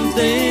 to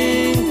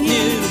something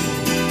new.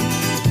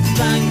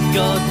 Thank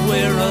God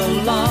we're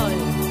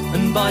alive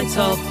and bite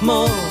off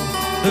more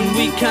than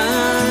we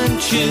can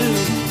chew.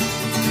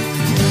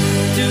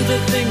 Do the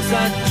things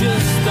that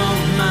just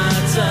don't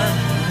matter,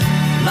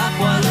 laugh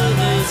while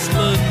others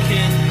look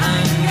in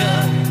anger,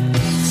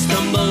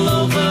 stumble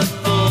over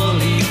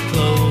four-leaf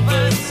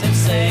clovers and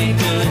say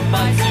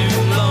goodbye to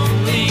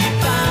lonely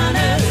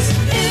banners.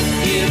 If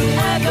you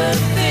ever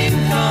think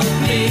of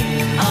me,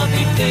 I'll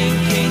be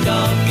thinking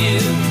of you.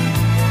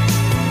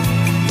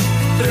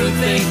 Through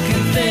thick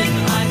and thin,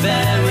 I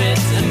bear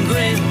it and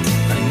grin,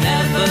 I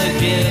never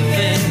give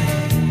in.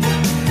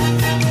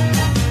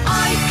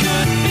 I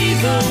could be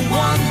the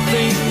one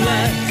thing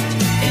left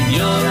in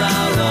your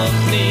hour of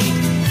need.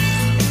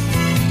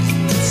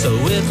 So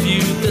if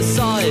you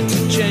decide to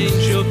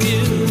change your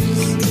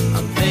views,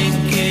 I'm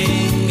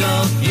thinking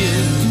of you.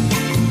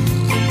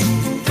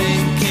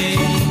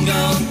 Thinking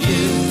of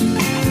you.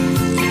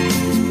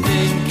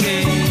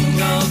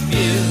 Thinking of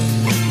you.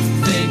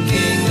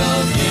 Thinking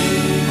of you.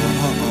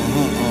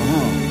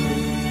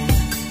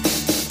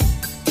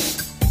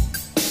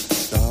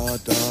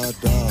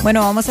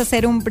 Bueno, vamos a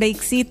hacer un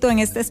breakcito en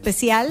este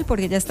especial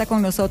porque ya está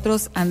con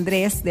nosotros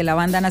Andrés de la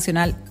banda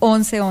nacional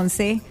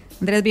 1111.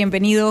 Andrés,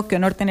 bienvenido, qué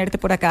honor tenerte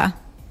por acá.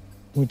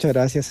 Muchas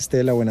gracias,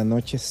 Estela, buenas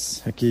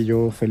noches. Aquí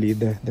yo feliz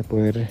de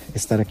poder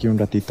estar aquí un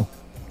ratito.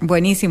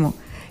 Buenísimo.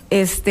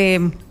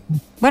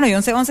 Bueno, y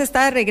 1111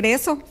 está de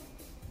regreso,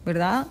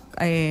 ¿verdad?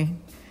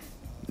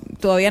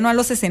 Todavía no a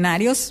los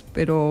escenarios,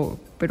 pero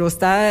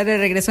está de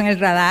regreso en el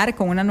radar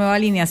con una nueva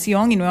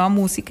alineación y nueva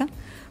música.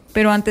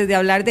 Pero antes de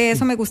hablar de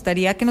eso, me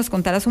gustaría que nos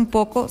contaras un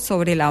poco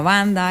sobre la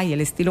banda y el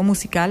estilo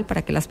musical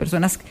para que las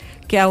personas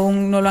que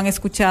aún no lo han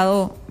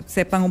escuchado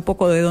sepan un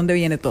poco de dónde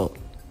viene todo.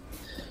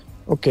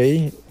 Ok,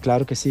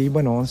 claro que sí.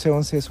 Bueno,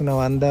 1111 es una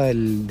banda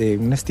de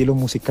un estilo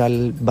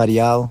musical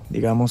variado,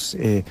 digamos,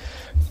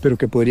 pero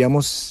que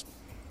podríamos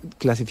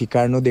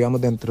clasificarnos, digamos,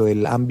 dentro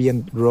del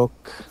ambient rock,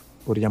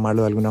 por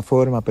llamarlo de alguna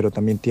forma, pero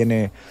también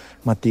tiene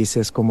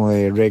matices como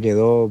de reggae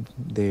dub,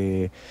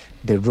 de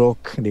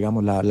rock,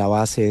 digamos, la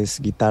base es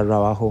guitarra,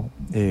 bajo,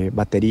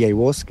 batería y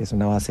voz, que es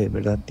una base,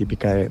 ¿verdad?,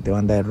 típica de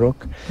banda de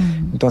rock.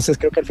 Uh-huh. Entonces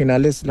creo que al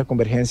final es la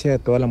convergencia de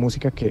toda la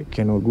música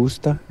que nos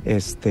gusta,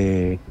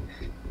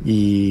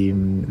 y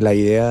la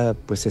idea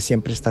pues es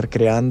siempre estar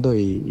creando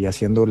y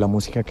haciendo la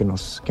música que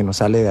nos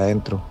sale de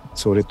adentro,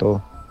 sobre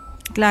todo.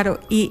 Claro,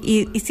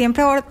 y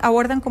siempre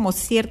abordan como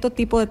cierto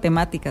tipo de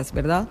temáticas,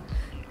 ¿verdad?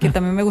 Que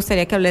también me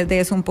gustaría que hables de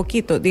eso un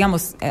poquito,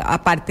 digamos,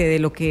 aparte de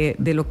lo que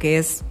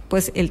es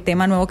pues el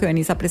tema nuevo que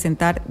venís a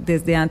presentar.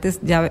 Desde antes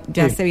ya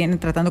sí, se vienen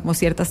tratando como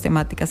ciertas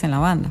temáticas en la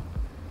banda.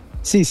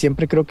 Sí,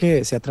 siempre creo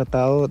que se ha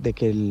tratado de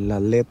que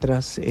las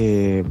letras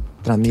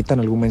transmitan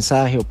algún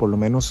mensaje o por lo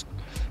menos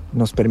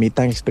nos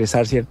permitan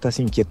expresar ciertas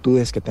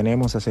inquietudes que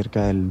tenemos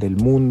acerca del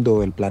mundo,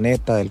 del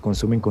planeta, del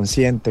consumo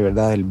inconsciente,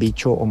 ¿verdad? Del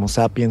bicho Homo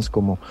sapiens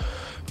como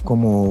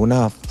como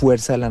una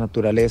fuerza de la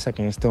naturaleza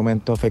que en este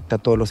momento afecta a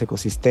todos los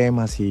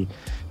ecosistemas y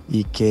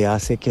que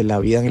hace que la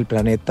vida en el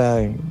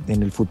planeta en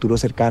el futuro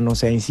cercano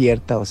sea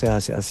incierta. O sea,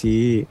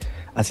 así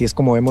es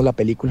como vemos la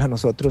película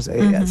nosotros.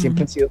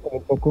 Siempre ha sido como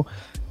un poco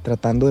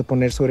tratando de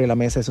poner sobre la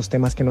mesa esos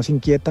temas que nos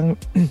inquietan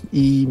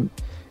y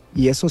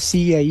eso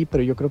sigue ahí,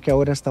 pero yo creo que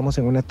ahora estamos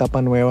en una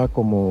etapa nueva,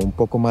 como un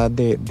poco más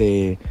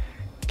de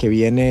que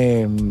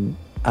viene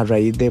a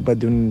raíz de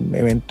un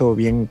evento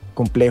bien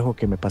complejo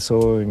que me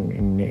pasó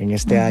en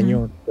este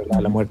año,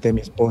 la muerte de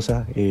mi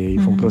esposa, y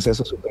fue un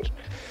proceso súper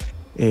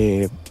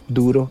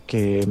duro,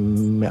 que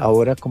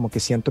ahora como que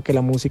siento que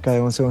la música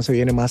de 1111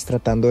 viene más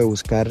tratando de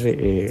buscar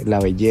la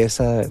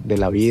belleza de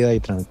la vida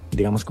y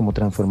digamos como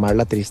transformar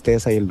la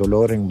tristeza y el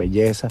dolor en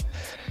belleza,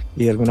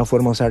 y de alguna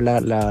forma usar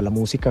la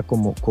música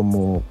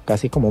como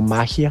casi como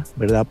magia,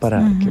 ¿verdad?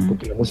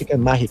 Porque la música es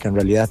mágica, en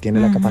realidad tiene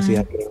la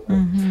capacidad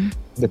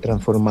de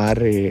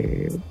transformar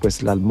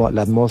pues la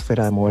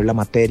atmósfera, de mover la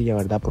materia,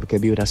 ¿verdad? Porque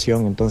es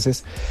vibración.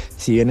 Entonces,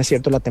 si bien es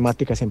cierto, la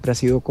temática siempre ha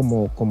sido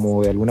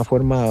como de alguna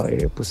forma,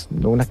 pues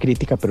no una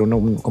crítica, pero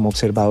como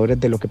observadores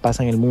de lo que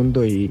pasa en el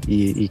mundo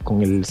y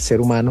con el ser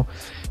humano.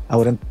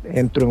 Ahora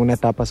entro en una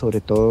etapa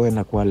sobre todo en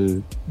la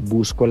cual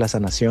busco la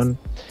sanación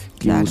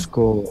y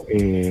busco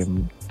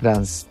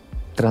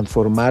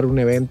transformar un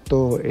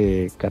evento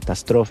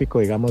catastrófico,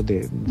 digamos,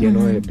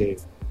 lleno de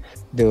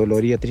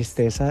dolor y de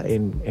tristeza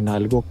en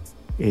algo,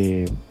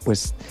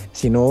 pues,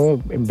 si no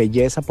en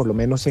belleza, por lo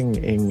menos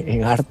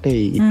en arte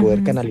y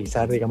poder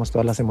canalizar, digamos,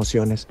 todas las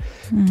emociones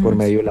por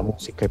medio de la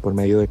música y por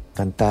medio de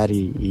cantar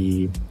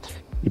y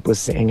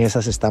pues en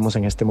esas estamos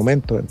en este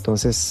momento.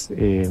 Entonces,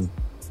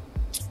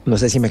 no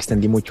sé si me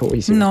extendí mucho.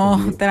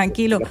 No,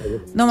 tranquilo.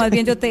 No, más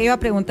bien yo te iba a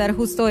preguntar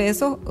justo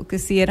eso, que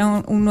si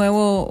era un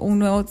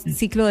nuevo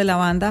ciclo de la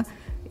banda.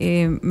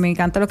 Me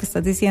encanta lo que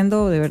estás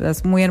diciendo, de verdad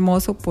es muy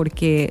hermoso,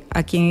 porque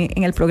aquí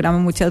en el programa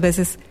muchas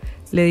veces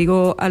le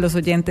digo a los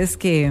oyentes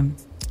que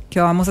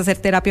vamos a hacer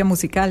terapia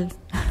musical,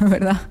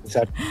 ¿verdad?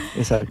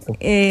 Exacto.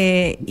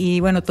 Y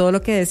bueno, todo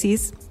lo que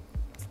decís,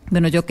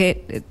 bueno, yo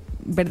que...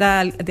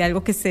 ¿verdad? De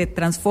algo que se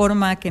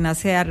transforma, que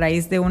nace a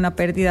raíz de una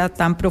pérdida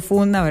tan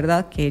profunda,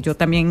 ¿verdad? Que yo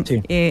también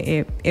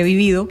he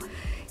vivido.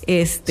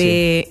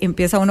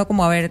 Empieza uno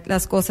como a ver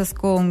las cosas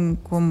como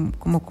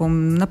con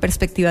una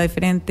perspectiva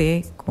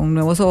diferente, con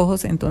nuevos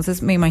ojos.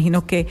 Entonces me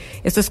imagino que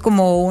esto es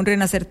como un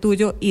renacer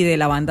tuyo y de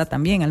la banda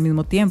también al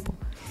mismo tiempo.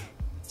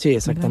 Sí,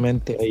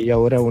 exactamente. ¿Verdad? Hay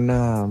ahora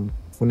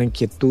una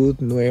inquietud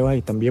nueva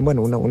y también,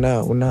 bueno,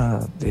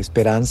 una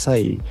esperanza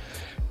y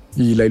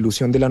la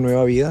ilusión de la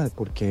nueva vida,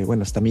 porque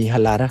bueno, está mi hija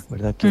Lara,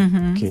 ¿verdad?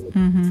 Que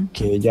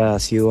ella ha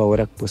sido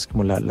ahora pues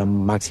como la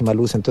máxima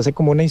luz. Entonces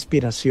como una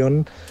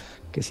inspiración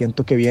que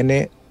siento que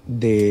viene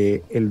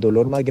de el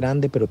dolor más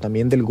grande, pero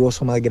también del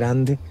gozo más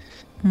grande,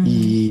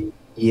 y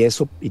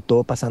eso y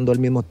todo pasando al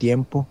mismo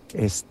tiempo.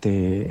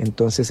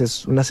 Entonces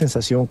es una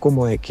sensación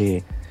como de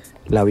que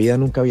la vida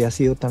nunca había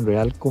sido tan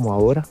real como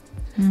ahora.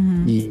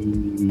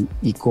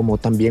 Y como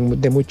también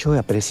de mucho de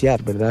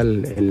apreciar, ¿verdad?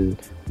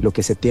 Lo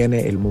que se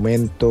tiene, el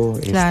momento,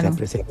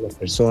 apreciar a las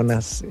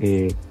personas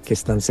que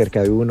están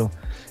cerca de uno,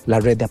 la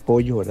red de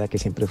apoyo, ¿verdad? Que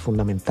siempre es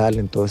fundamental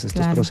en todos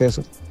estos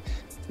procesos.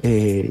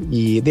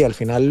 Y al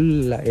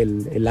final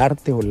el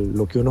arte o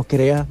lo que uno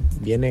crea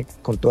viene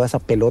con toda esa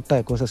pelota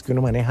de cosas que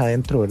uno maneja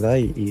adentro, ¿verdad?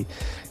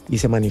 Y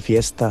se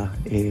manifiesta.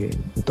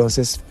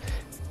 Entonces,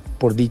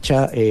 por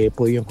dicha he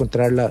podido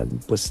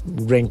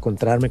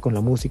reencontrarme con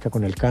la música,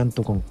 con el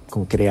canto,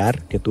 con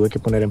crear, que tuve que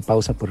poner en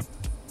pausa por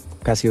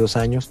casi 2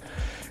 años.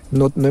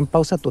 No en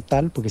pausa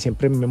total, porque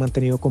siempre me he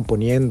mantenido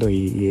componiendo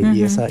y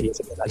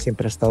ese canal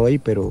siempre ha estado ahí,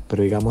 pero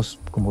digamos,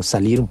 como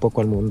salir un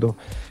poco al mundo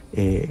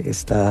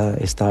está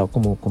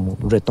como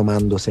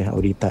retomándose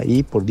ahorita,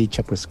 y por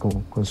dicha pues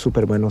con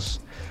súper buenos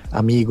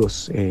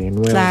amigos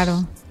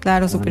nuevos.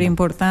 Claro, súper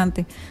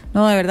importante.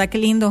 No, de verdad, qué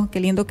lindo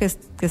que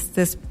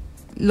estés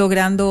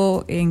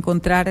logrando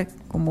encontrar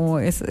como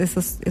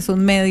esos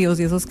medios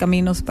y esos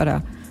caminos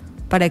para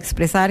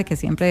expresar, que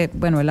siempre,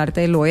 bueno, el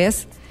arte lo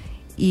es,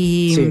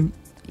 y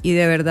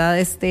de verdad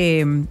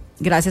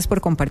gracias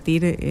por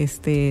compartir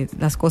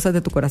las cosas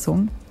de tu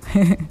corazón,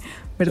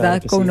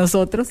 ¿verdad? Con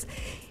nosotros.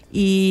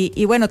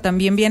 Y bueno,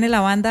 también viene la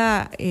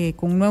banda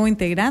con un nuevo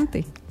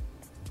integrante.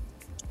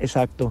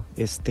 Exacto.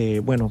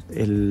 Bueno,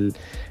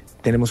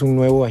 tenemos un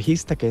nuevo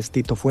bajista que es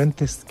Tito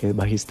Fuentes, que es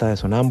bajista de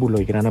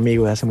Sonámbulo y gran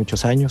amigo de hace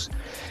muchos años,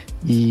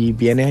 y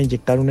viene a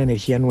inyectar una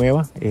energía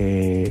nueva.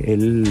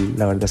 Él,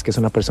 la verdad es que es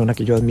una persona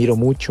que yo admiro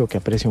mucho, que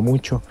aprecio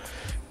mucho.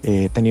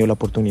 He tenido la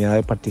oportunidad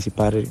de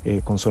participar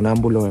con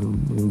Sonámbulo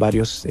en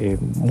varios,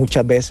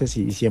 muchas veces,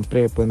 y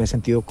siempre pues me he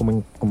sentido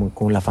como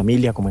con la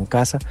familia, como en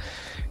casa.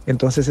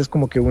 Entonces es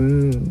como que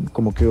un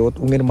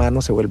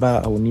hermano se vuelva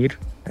a unir,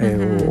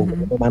 o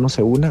un hermano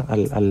se una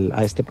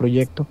a este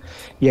proyecto,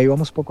 y ahí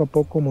vamos poco a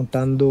poco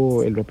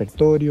montando el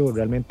repertorio.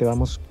 Realmente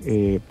vamos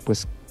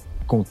pues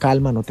con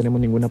calma, no tenemos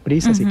ninguna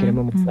prisa. Si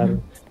queremos montar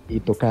y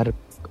tocar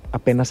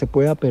apenas se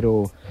pueda,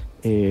 pero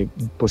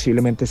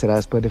posiblemente será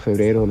después de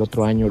febrero del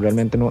otro año.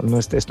 Realmente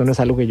esto no es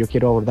algo que yo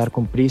quiero abordar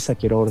con prisa,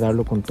 quiero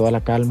abordarlo con toda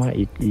la calma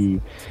y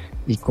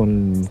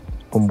con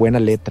buena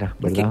letra,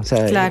 ¿verdad? O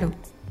sea, claro.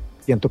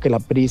 Siento que la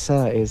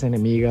prisa es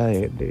enemiga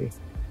de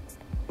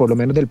por lo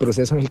menos del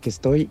proceso en el que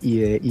estoy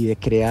y de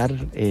crear.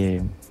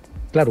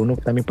 Claro, uno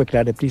también puede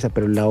crear deprisa,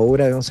 pero la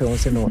obra de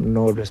 11-11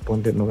 no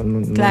responde, no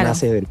claro.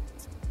 nace del...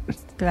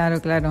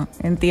 Claro,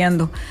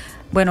 entiendo.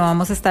 Bueno,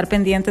 vamos a estar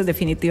pendientes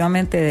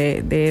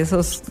definitivamente de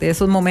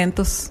esos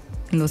momentos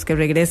en los que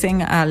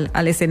regresen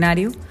al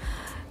escenario.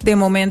 De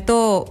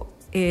momento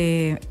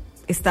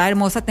está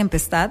Hermosa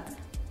Tempestad,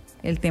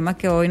 el tema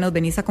que hoy nos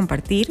venís a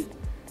compartir,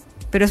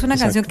 pero es una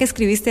Exacto. canción que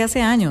escribiste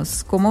hace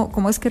años.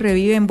 ¿Cómo es que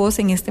revive en vos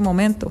en este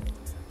momento?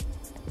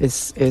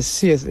 Es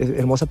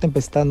Hermosa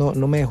Tempestad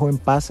no me dejó en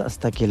paz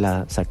hasta que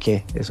la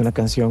saqué. Es una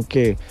canción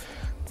que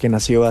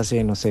nació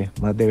hace, no sé,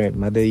 más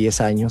de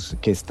 10 años,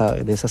 que está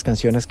de esas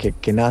canciones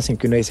que nacen,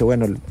 que uno dice,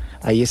 bueno,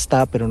 ahí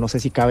está, pero no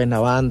sé si cabe en la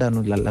banda,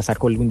 la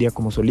saco algún día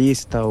como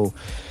solista,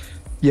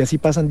 y así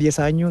pasan 10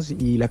 años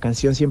y la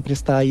canción siempre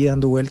está ahí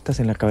dando vueltas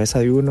en la cabeza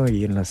de uno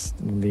y en las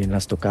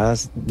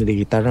tocadas de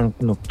guitarra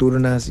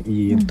nocturnas,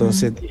 y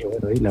entonces dije,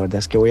 bueno, y la verdad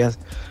es que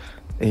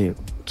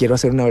quiero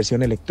hacer una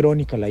versión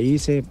electrónica, la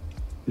hice,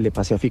 le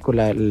pasé a Fico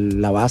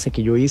la base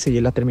que yo hice y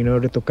él la terminó de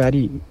retocar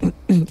y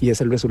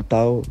es el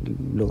resultado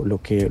lo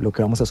que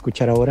vamos a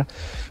escuchar ahora.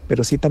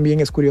 Pero sí,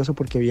 también es curioso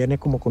porque viene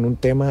como con un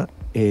tema,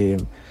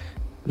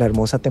 la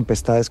Hermosa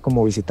Tempestad es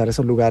como visitar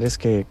esos lugares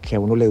que a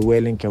uno le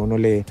duelen, que a uno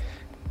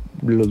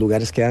los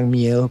lugares que dan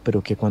miedo,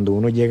 pero que cuando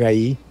uno llega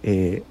ahí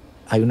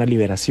hay una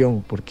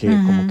liberación, porque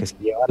como que se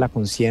lleva a la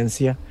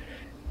conciencia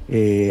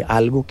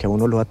algo que a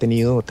uno lo ha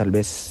tenido tal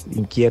vez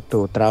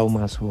inquieto,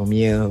 traumas o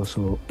miedos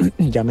o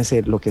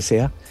llámese lo que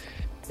sea,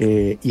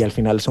 y al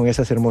final son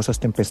esas hermosas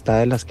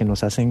tempestades las que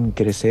nos hacen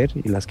crecer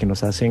y las que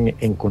nos hacen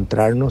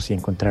encontrarnos y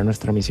encontrar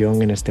nuestra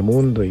misión en este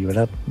mundo, y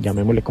verdad,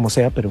 llamémosle como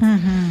sea, pero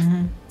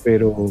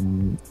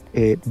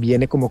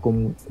viene como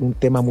con un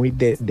tema muy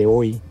de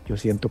hoy. Yo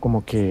siento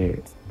como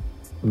que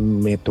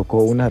me tocó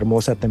una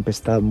hermosa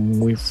tempestad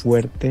muy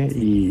fuerte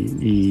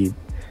y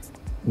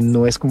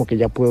no es como que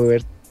ya puedo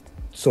ver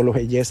solo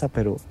belleza,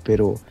 pero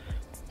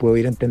puedo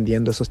ir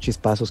entendiendo esos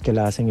chispazos que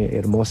la hacen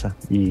hermosa,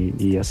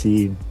 y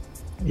así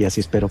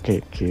espero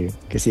que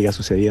siga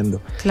sucediendo.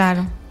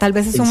 Claro, tal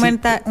vez es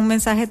un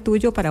mensaje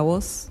tuyo para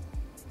vos.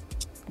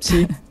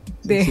 Sí,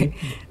 sí.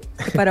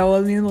 Para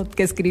vos mismo,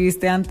 que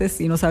escribiste antes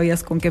y no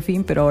sabías con qué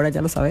fin, pero ahora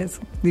ya lo sabes,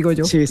 digo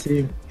yo. Sí,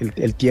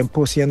 el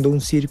tiempo siendo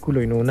un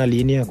círculo y no una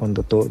línea,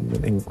 cuando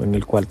en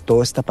el cual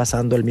todo está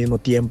pasando al mismo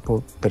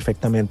tiempo,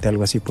 perfectamente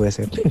algo así puede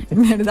ser.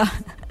 ¿Verdad?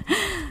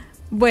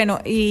 Bueno,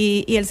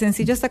 y el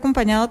sencillo está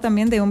acompañado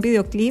también de un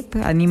videoclip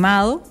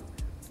animado.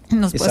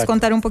 ¿Nos puedes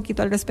contar un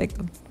poquito al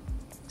respecto?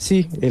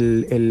 Sí,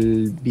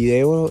 el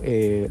video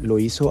lo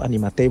hizo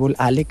Animatable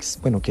Alex,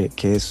 bueno, que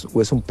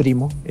es un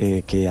primo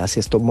que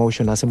hace stop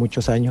motion hace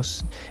muchos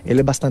años. Él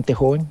es bastante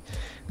joven,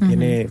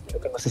 tiene,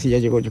 no sé si ya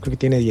llegó, yo creo que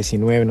tiene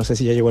 19, no sé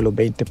si ya llegó a los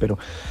 20, pero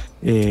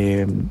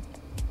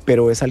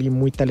es alguien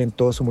muy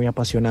talentoso, muy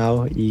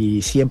apasionado,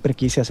 y siempre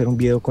quise hacer un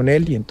video con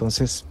él, y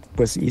entonces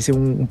pues hice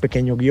un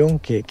pequeño guión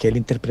que él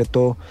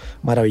interpretó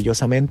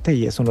maravillosamente,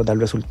 y eso nos da el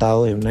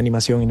resultado de una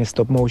animación en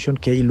stop motion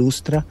que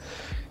ilustra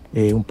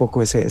un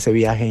poco ese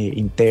viaje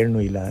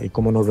interno y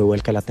cómo nos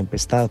revuelca la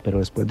tempestad, pero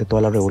después de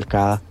toda la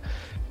revolcada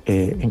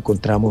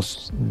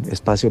encontramos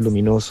espacios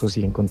luminosos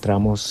y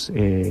encontramos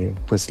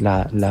pues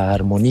la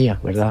armonía,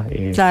 ¿verdad?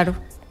 Claro.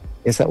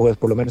 O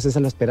por lo menos esa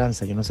es la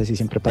esperanza. Yo no sé si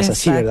siempre pasa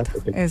así, ¿verdad?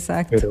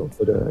 Exacto.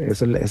 Pero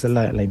esa es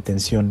la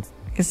intención.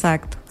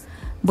 Exacto.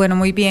 Bueno,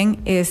 muy bien.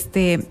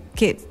 Este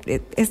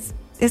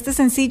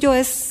sencillo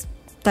es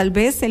tal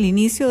vez el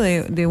inicio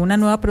de una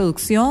nueva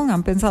producción.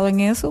 ¿Han pensado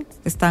en eso?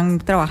 ¿Están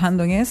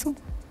trabajando en eso?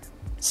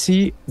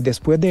 Sí,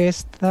 después de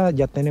esta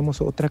ya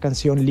tenemos otra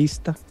canción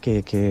lista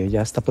que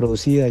ya está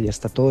producida, ya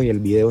está todo, y el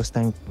video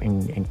está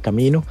en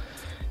camino.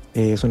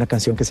 Es una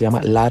canción que se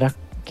llama Lara,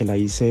 que la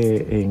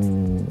hice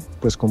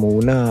pues como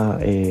una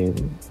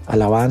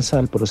alabanza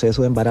al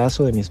proceso de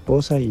embarazo de mi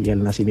esposa y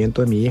al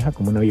nacimiento de mi hija,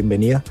 como una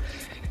bienvenida.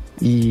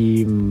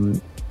 Y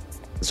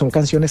son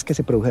canciones que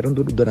se produjeron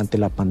durante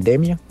la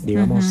pandemia,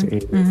 digamos.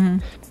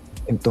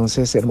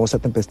 Entonces, Hermosa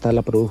Tempestad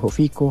la produjo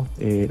Fico,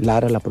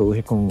 Lara la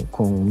produje con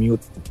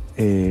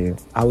Mute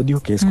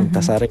Audio, que es con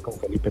Tazara y con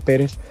Felipe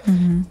Pérez.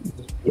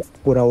 Y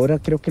por ahora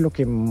creo que lo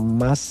que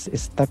más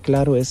está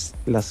claro es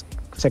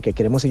o sea, que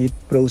queremos seguir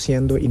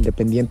produciendo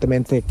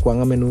independientemente de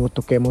cuán a menudo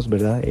toquemos,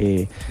 ¿verdad?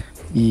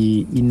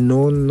 Y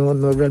no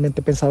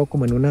realmente he pensado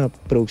como en una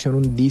producción,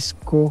 un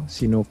disco,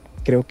 sino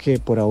creo que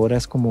por ahora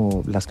es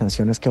como las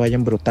canciones que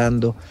vayan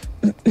brotando,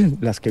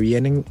 las que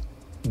vienen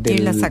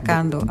irlas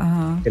sacando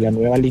de la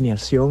nueva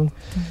alineación,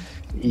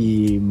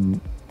 y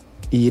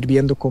ir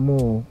viendo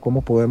cómo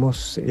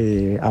podemos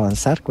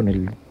avanzar con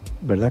el,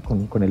 ¿verdad?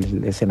 Con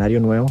el escenario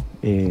nuevo,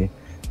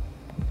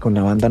 con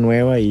la banda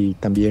nueva, y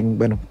también,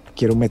 bueno,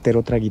 quiero meter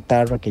otra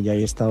guitarra que ya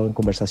he estado en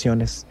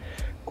conversaciones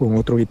con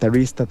otro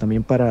guitarrista,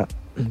 también para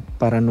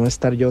no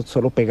estar yo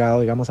solo pegado,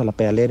 digamos, a la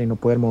pedalera y no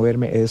poder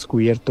moverme. He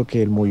descubierto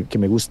que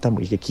me gusta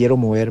y que quiero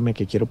moverme,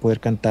 que quiero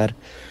poder cantar.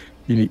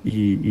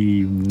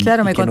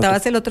 Claro, me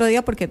contabas el otro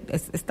día porque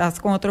estás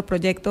con otro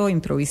proyecto,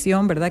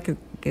 Introvisión, ¿verdad? Que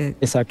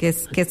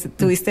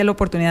tuviste la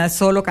oportunidad de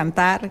solo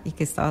cantar y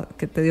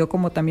que te dio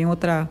como también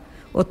otro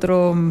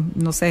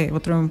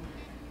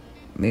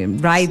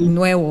ride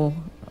nuevo.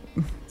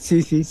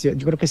 Sí,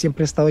 yo creo que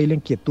siempre ha estado ahí la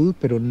inquietud,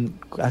 pero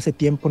hace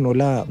tiempo no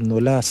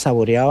la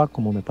saboreaba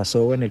como me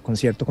pasó en el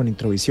concierto con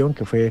Introvisión,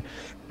 que fue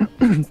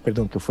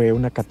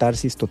una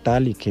catarsis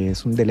total y que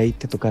es un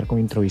deleite tocar con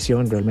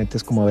Introvisión. Realmente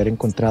es como haber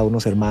encontrado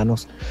unos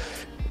hermanos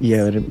y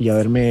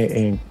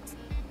haberme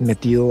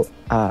metido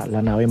a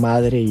la nave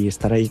madre y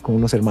estar ahí con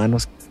unos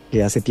hermanos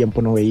que hace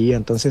tiempo no veía.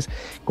 Entonces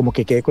como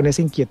que quedé con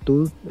esa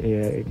inquietud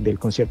del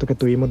concierto que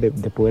tuvimos de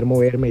poder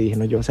moverme y dije,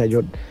 no, yo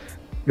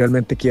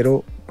realmente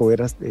quiero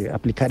poder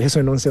aplicar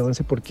eso en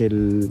 11-11 porque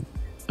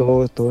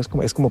todo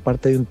es como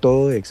parte de un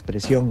todo de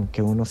expresión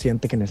que uno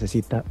siente que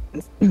necesita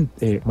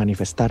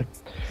manifestar.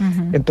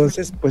 Uh-huh.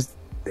 Entonces, pues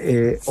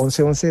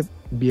 11-11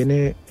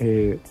 viene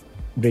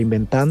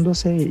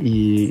reinventándose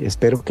y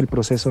espero que el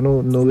proceso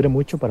no dure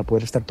mucho para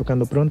poder estar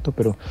tocando pronto,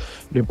 pero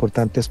lo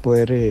importante es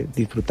poder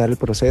disfrutar el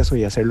proceso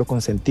y hacerlo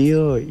con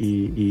sentido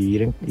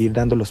y ir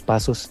dando los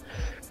pasos.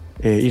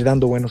 Ir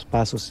dando buenos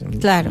pasos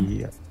claro.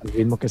 Y al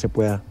ritmo que se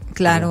pueda.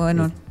 Claro,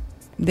 bueno,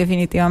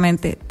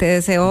 definitivamente. Te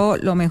deseo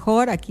lo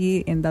mejor,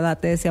 aquí en Dadá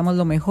te deseamos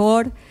lo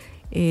mejor,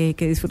 que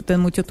disfrutes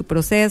mucho tu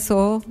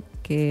proceso,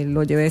 que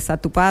lo lleves a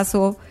tu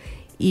paso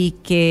y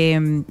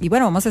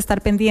bueno, vamos a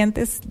estar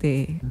pendientes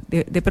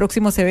de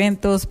próximos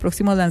eventos,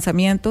 próximos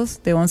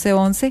lanzamientos de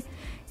 11-11.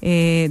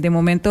 De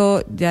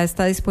momento ya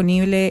está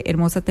disponible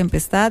Hermosa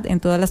Tempestad en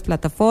todas las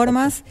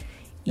plataformas.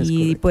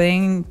 Y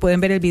pueden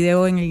ver el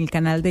video en el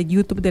canal de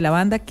YouTube de la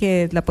banda,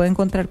 que la pueden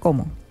encontrar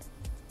 ¿cómo?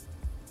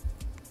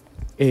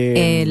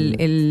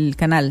 El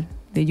canal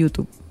de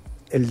YouTube.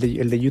 El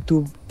de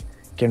YouTube,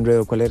 que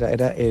enredo, ¿cuál era?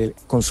 Era el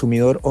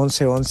Consumidor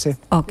 1111.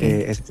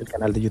 Okay. Ese es el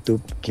canal de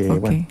YouTube, que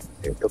bueno,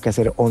 tengo que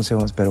hacer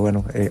 1111, pero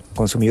bueno,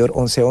 Consumidor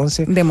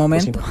 1111. De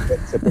momento.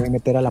 Se pueden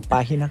meter a la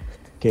página,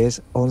 que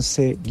es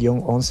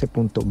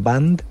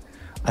 11-11.band.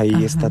 Ahí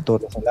Ajá. está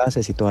todos los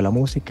enlaces y toda la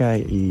música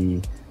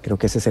y creo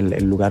que ese es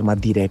el lugar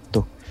más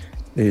directo.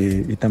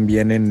 Y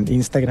también en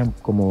Instagram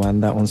como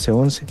banda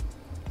 1111.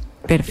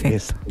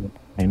 Perfecto.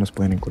 Ahí nos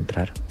pueden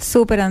encontrar.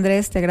 Súper,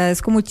 Andrés, te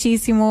agradezco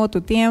muchísimo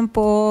tu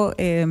tiempo,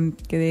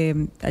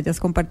 que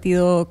hayas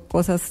compartido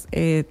cosas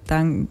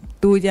tan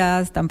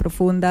tuyas, tan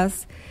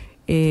profundas.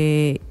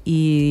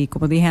 Y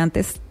como dije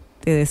antes,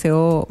 te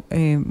deseo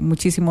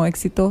muchísimo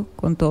éxito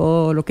con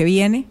todo lo que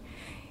viene.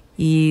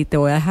 Y te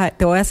voy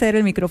a ceder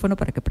el micrófono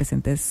para que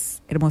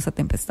presentes Hermosa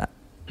Tempestad.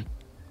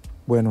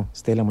 Bueno,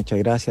 Estela, muchas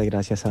gracias.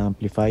 Gracias a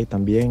Amplify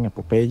también, a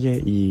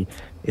Popeye. Y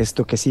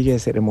esto que sigue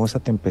es Hermosa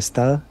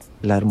Tempestad,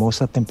 la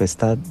hermosa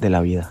tempestad de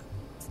la vida.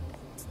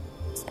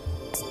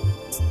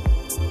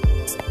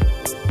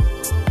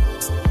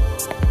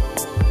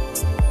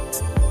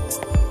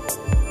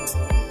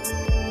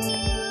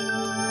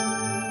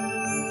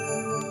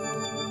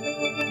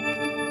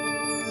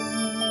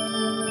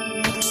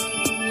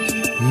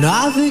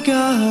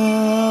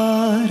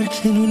 Navegar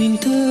en un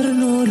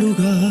interno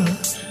lugar,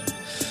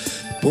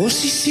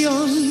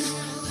 posición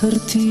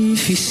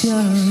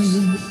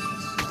artificial.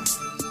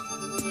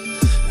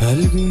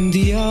 Algún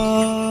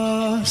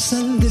día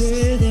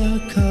saldré de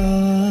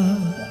acá,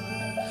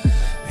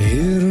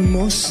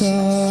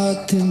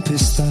 hermosa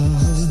tempestad.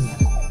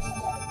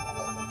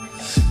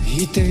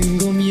 Y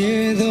tengo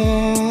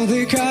miedo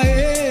de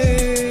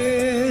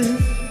caer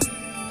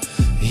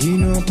y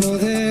no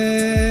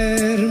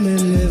poderme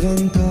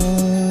levantar.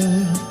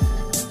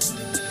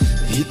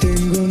 Y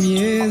tengo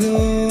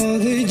miedo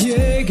de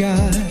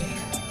llegar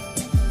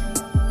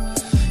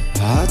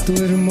a tu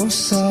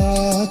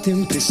hermosa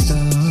tempestad.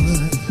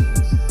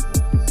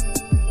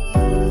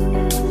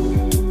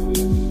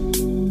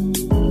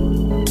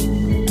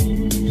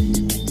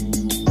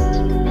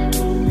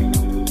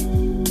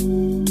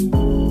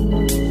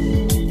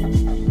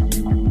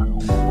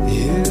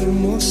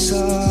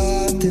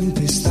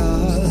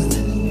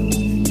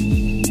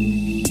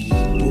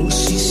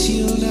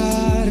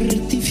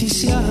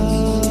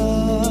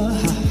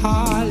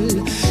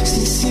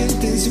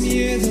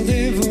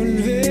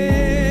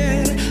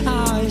 Volver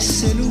a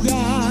ese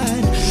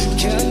lugar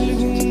que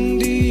algún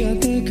día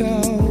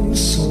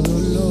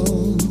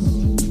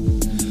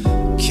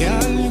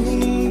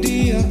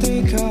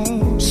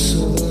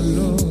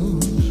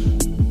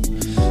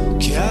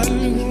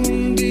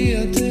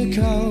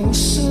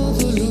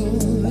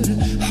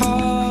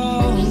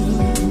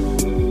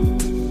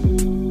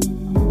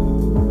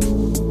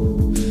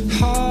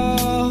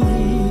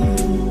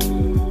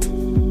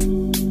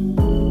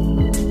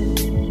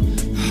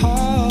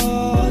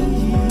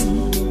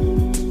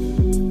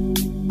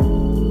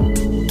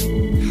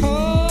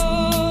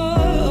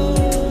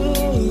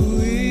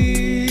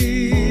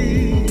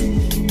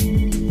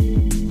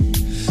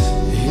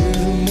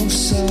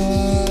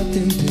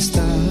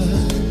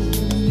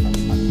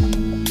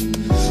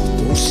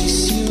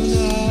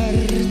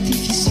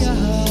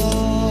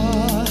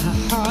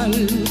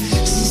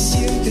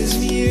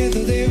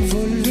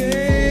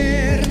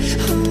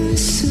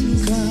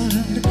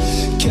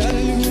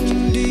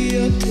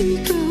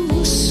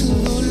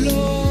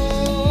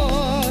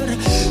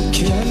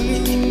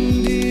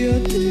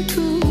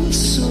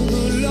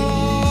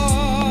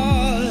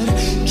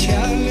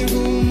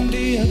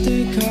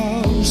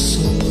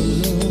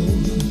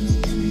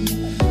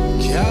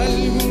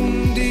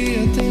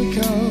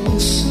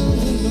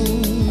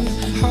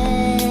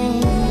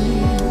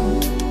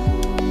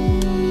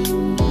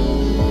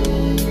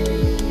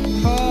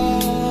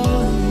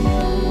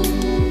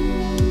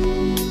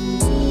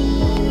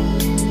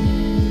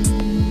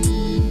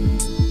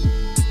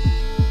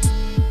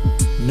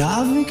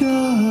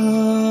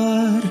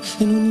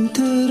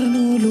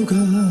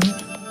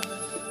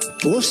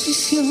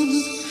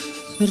posición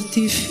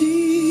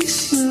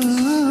artificial.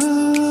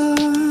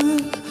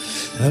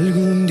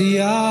 Algún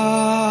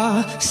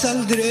día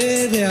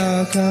saldré de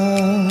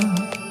acá,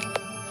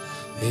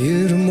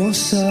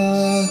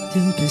 hermosa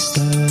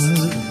tempestad.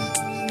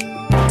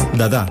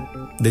 Dadá,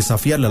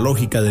 desafía la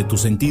lógica de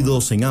tus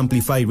sentidos en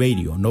Amplify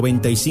Radio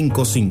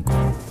 95.5.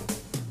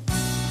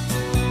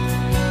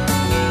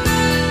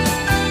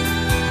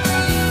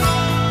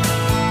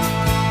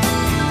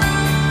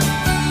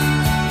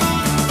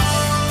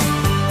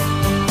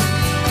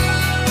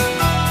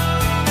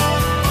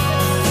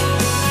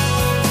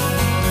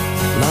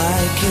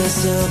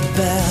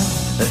 Isabel,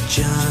 a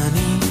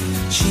Johnny,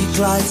 she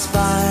glides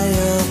by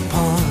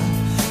upon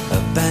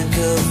a bank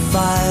of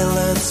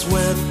violets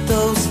with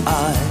those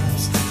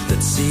eyes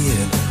that see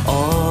it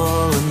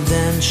all, and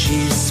then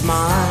she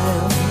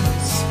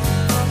smiles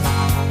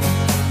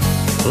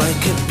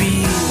like a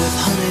bee with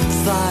honeyed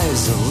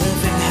thighs, a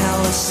living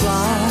hellish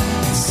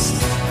slice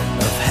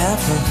of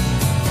heaven.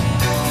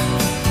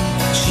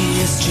 She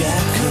is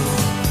Jekyll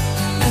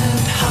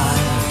and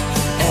Hyde,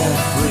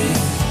 every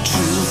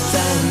truth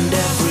and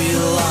every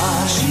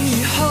lie.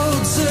 She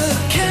holds a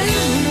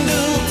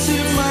candle to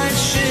my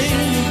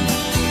shame.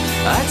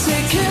 I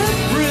take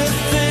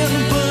everything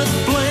but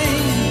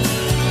blame.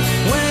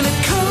 When it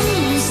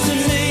comes to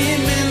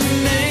naming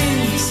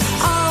names,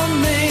 I'll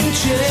name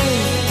Jay.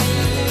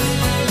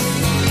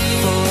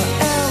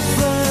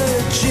 Forever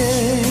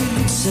Jay.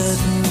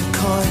 Certain,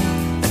 coy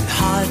and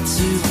hard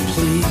to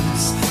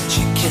please.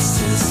 She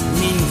kisses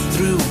me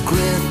through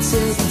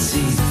gritted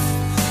teeth.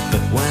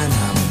 But when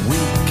I'm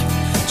weak,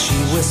 she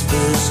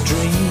whispers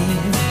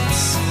dreams.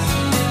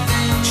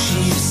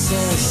 She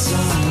says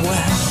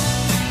somewhere,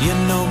 you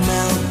know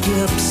Mel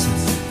Gibson,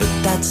 but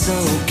that's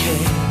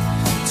okay.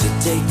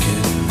 Today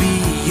could be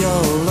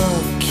your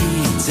lucky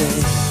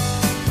day.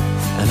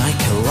 And I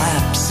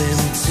collapse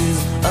into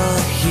a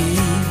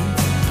heap.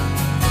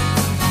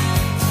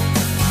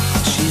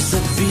 She's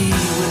a bee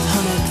with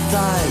honeyed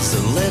thighs,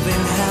 a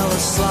living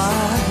hellish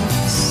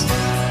slice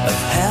of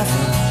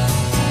heaven.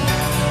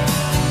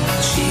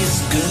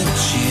 She's good,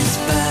 she's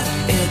bad,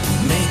 it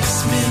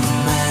makes me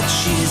mad.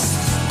 She's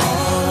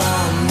all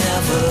I'll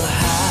never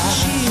have.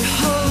 She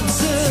holds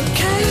a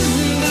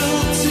candle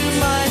to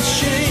my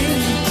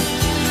shame.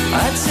 I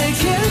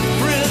take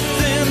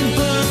everything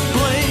but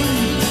blame.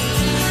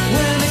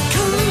 When it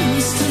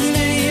comes to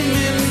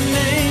naming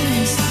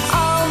names,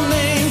 I'll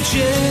name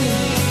Jay.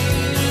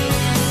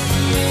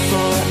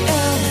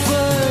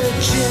 Forever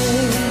Jay.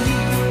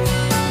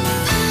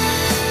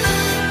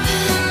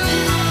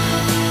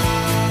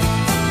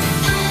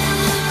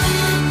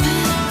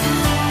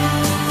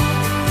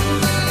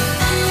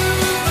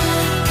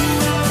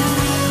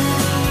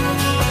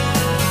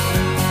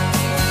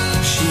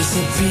 A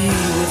bee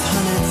with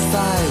honeyed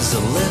thighs, a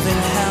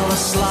living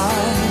hellish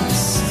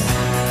slice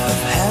of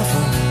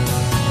heaven.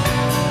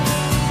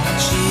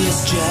 She is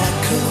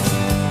Jekyll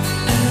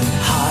and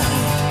Hyde,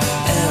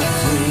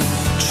 every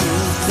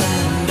truth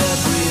and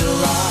every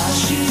lie.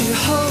 She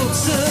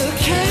holds a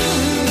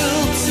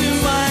candle to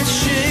my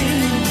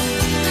shame.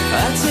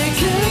 I take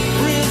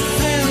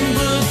everything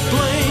but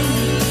blame.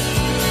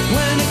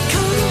 When it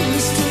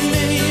comes to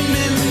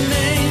naming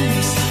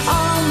names,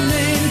 I'll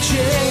name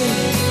Jay.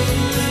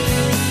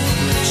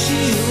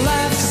 She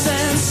laughs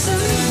and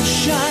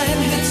sunshine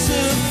hits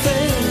her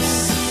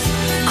face,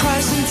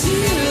 cries and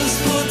tears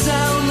pour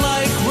down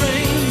like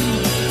rain.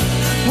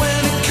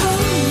 When it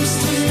comes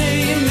to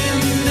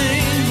naming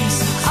names,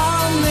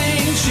 I'll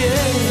name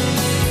Jay.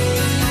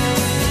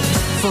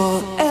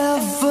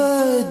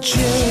 Forever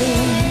Jay.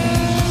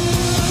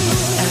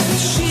 And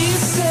she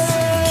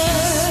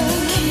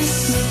said,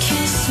 kiss me,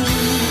 kiss me, kiss me.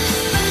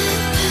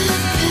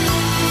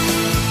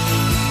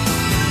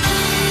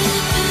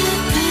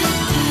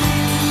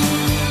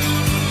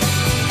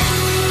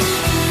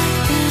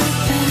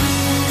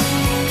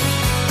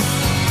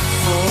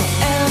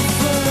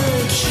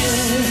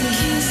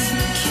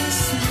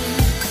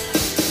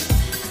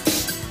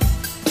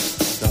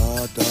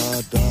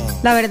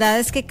 La verdad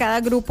es que cada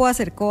grupo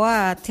acercó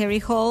a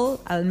Terry Hall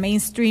al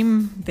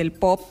mainstream del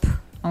pop,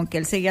 aunque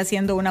él seguía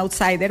siendo un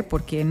outsider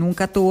porque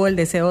nunca tuvo el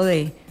deseo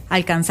de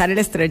alcanzar el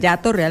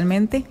estrellato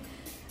realmente,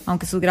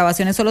 aunque sus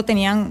grabaciones solo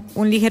tenían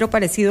un ligero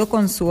parecido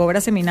con su obra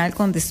seminal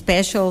con The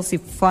Specials y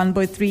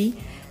Funboy 3.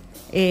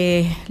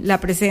 La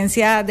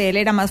presencia de él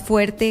era más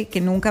fuerte que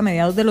nunca a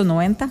mediados de los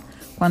 90,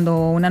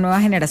 cuando una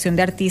nueva generación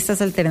de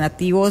artistas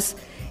alternativos,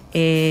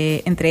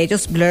 entre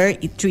ellos Blur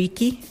y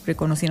Tricky,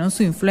 reconocieron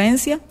su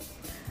influencia.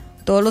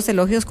 Todos los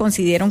elogios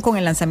coincidieron con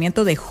el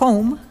lanzamiento de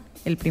Home,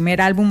 el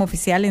primer álbum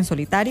oficial en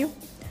solitario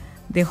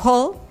de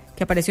Hall,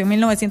 que apareció en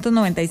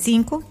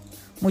 1995,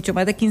 mucho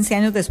más de 15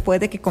 años después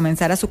de que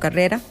comenzara su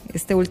carrera.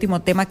 Este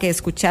último tema que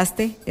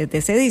escuchaste es de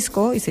ese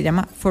disco y se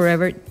llama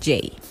Forever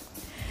Jay.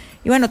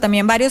 Y bueno,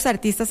 también varios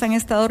artistas han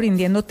estado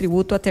rindiendo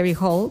tributo a Terry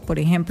Hall. Por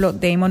ejemplo,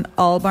 Damon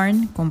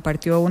Albarn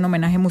compartió un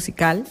homenaje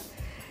musical.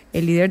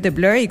 El líder de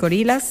Blur y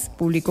Gorillaz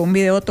publicó un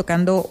video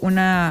tocando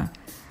una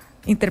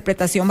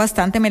interpretación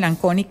bastante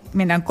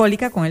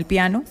melancólica con el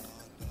piano.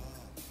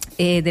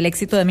 del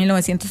éxito de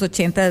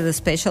 1980 de The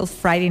Special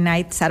Friday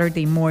Night,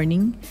 Saturday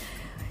Morning,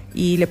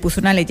 y le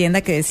puso una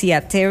leyenda que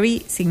decía: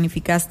 Terry,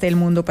 significaste el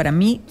mundo para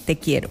mí, te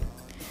quiero.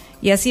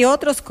 Y así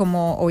otros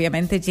como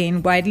obviamente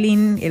Jane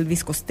Wiedlin,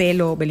 Elvis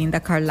Costello, Belinda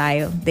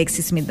Carlisle,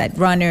 Dexys Midnight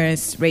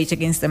Runners, Rage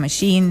Against the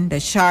Machine,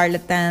 The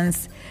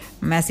Charlatans,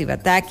 Massive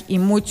Attack y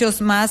muchos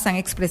más han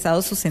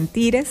expresado sus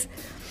sentires.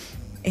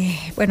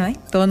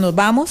 Todos nos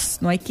vamos,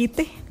 no hay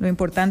quite. Lo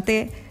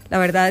importante, la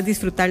verdad, es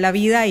disfrutar la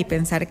vida y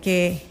pensar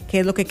qué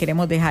es lo que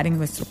queremos dejar en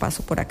nuestro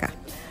paso por acá.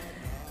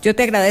 Yo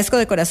te agradezco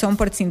de corazón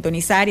por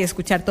sintonizar y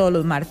escuchar todos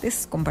los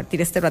martes.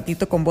 Compartir este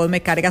ratito con vos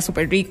me carga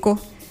súper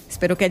rico.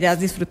 Espero que hayas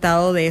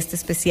disfrutado de este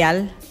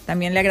especial.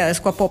 También le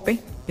agradezco a Pope,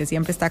 que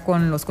siempre está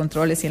con los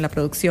controles y en la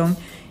producción.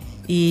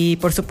 Y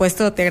por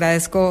supuesto te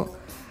agradezco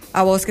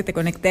a vos que te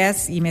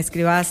conectes y me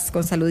escribas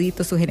con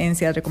saluditos,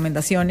 sugerencias,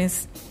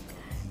 recomendaciones.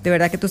 De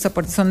verdad que tus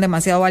aportes son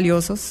demasiado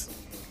valiosos.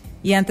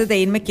 Y antes de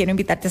irme quiero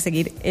invitarte a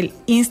seguir el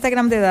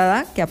Instagram de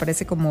Dadá, que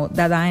aparece como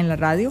Dadá en la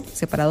radio,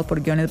 separado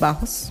por guiones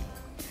bajos.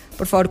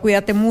 Por favor,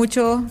 cuídate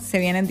mucho. Se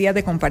vienen días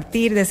de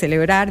compartir, de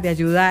celebrar, de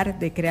ayudar,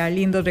 de crear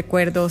lindos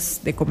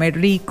recuerdos, de comer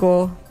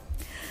rico.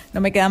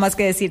 No me queda más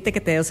que decirte que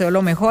te deseo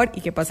lo mejor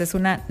y que pases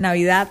una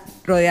Navidad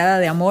rodeada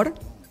de amor.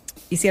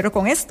 Y cierro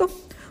con esto.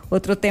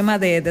 Otro tema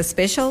de The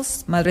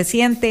Specials, más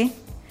reciente,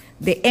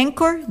 de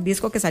Encore,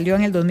 disco que salió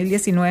en el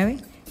 2019.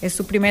 Es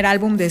su primer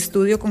álbum de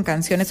estudio con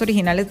canciones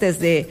originales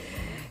desde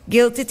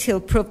Guilty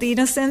Till Proved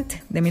Innocent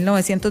de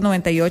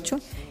 1998.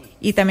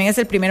 Y también es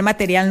el primer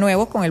material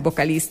nuevo con el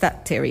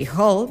vocalista Terry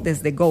Hall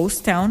desde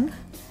Ghost Town.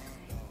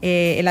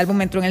 El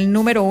álbum entró en el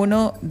número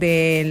 1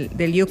 del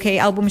UK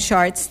Album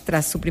Charts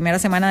tras su primera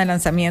semana de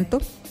lanzamiento.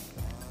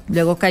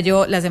 Luego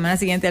cayó la semana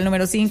siguiente al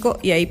número 5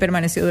 y ahí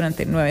permaneció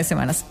durante 9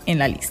 semanas en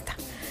la lista.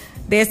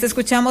 De este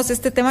escuchamos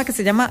este tema que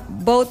se llama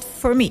Vote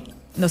For Me.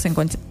 Nos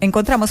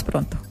encontramos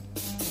pronto.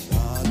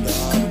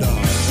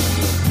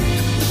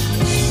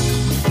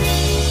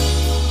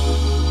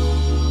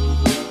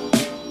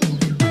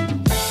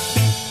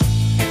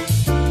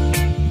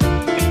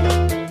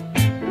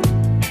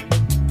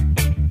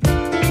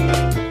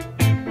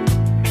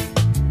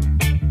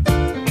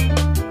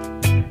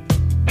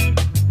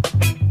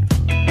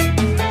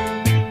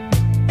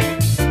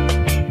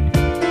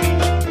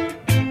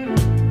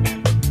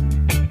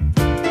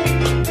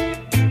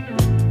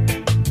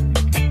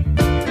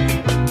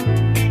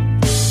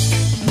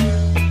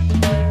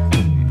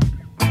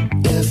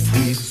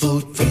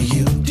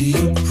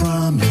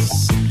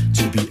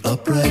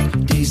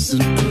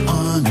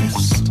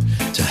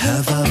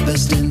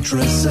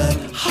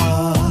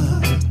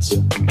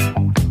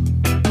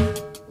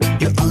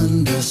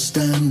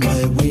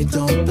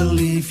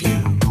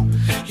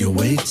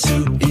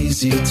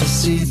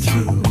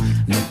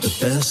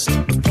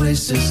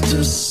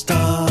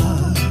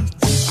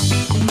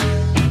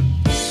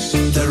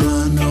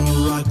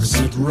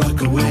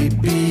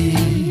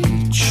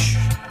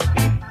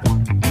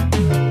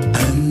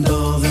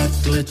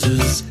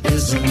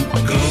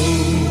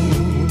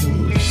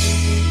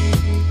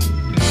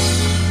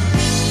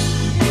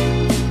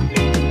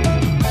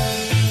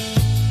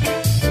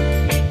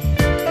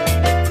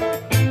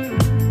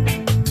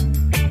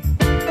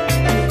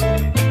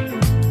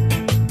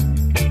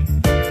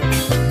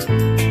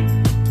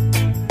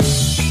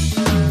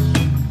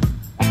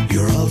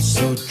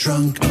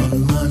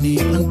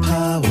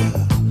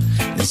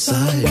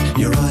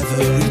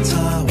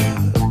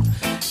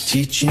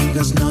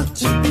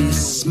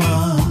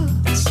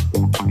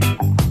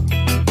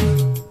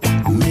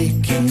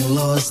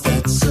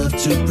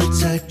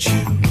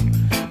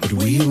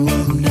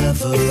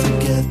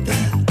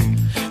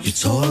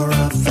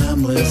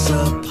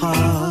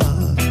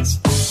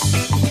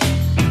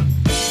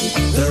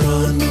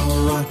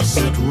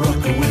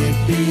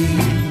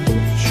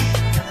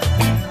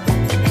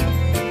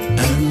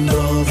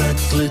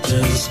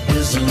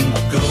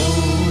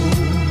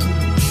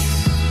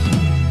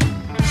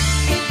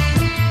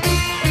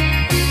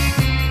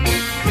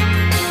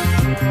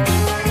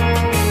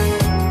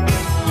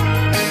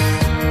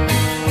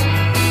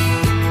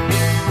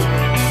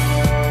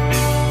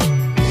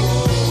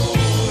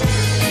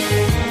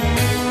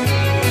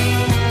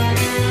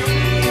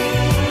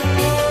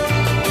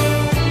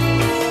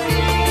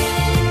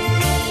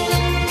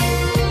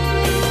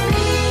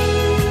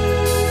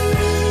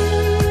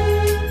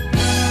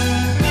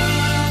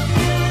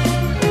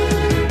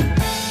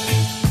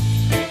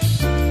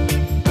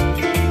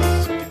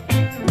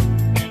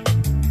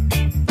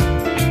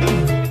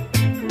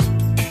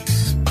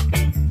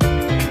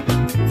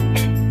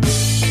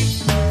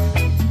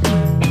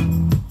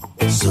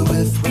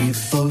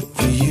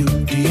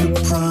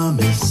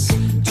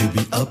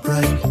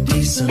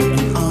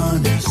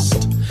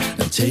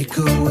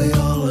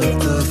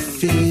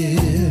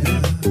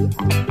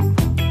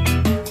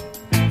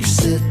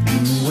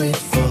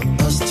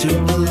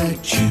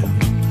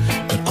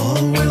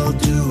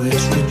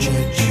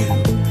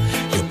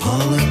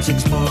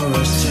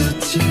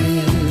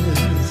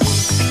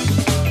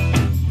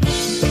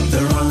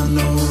 There are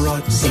no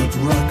rocks at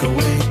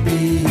Rockaway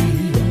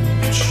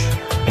Beach,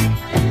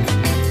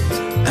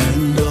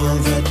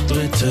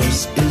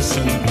 matters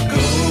isn't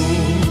gold.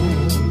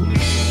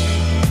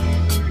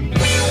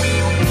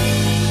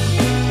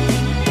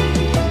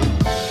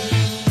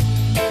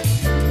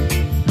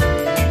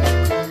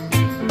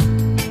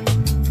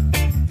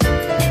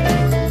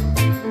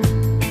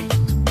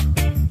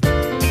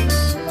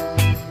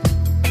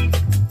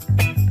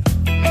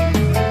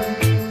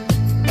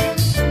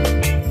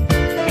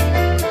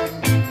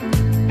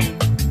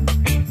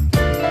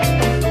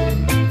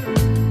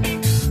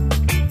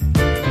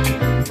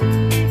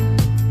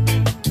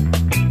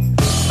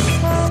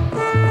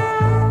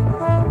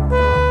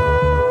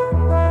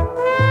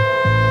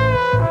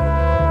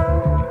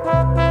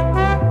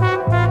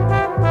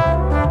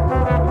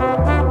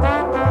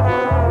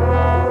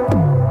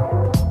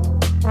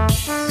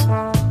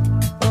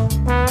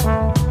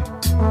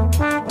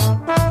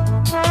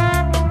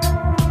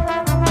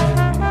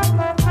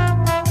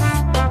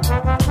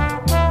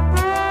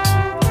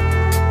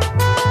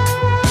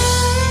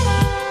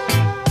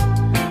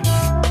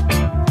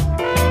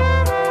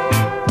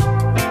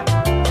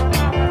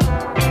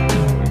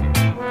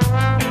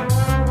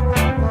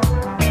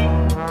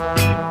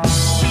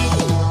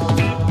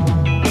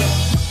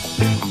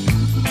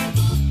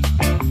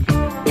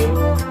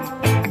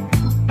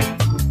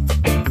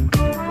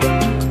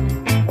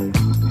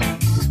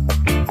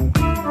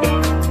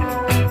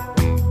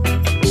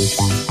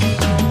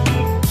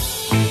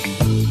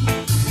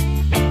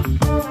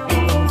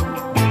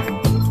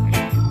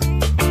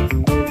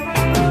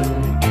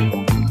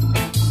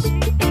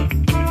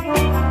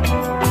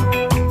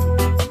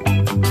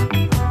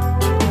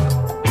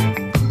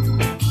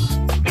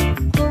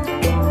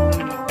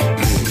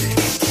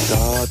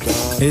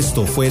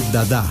 Esto fue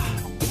Dadá.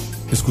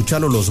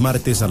 Escúchalo los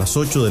martes a las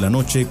 8 de la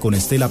noche con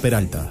Estela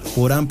Peralta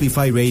por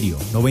Amplify Radio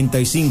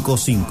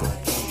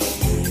 95.5.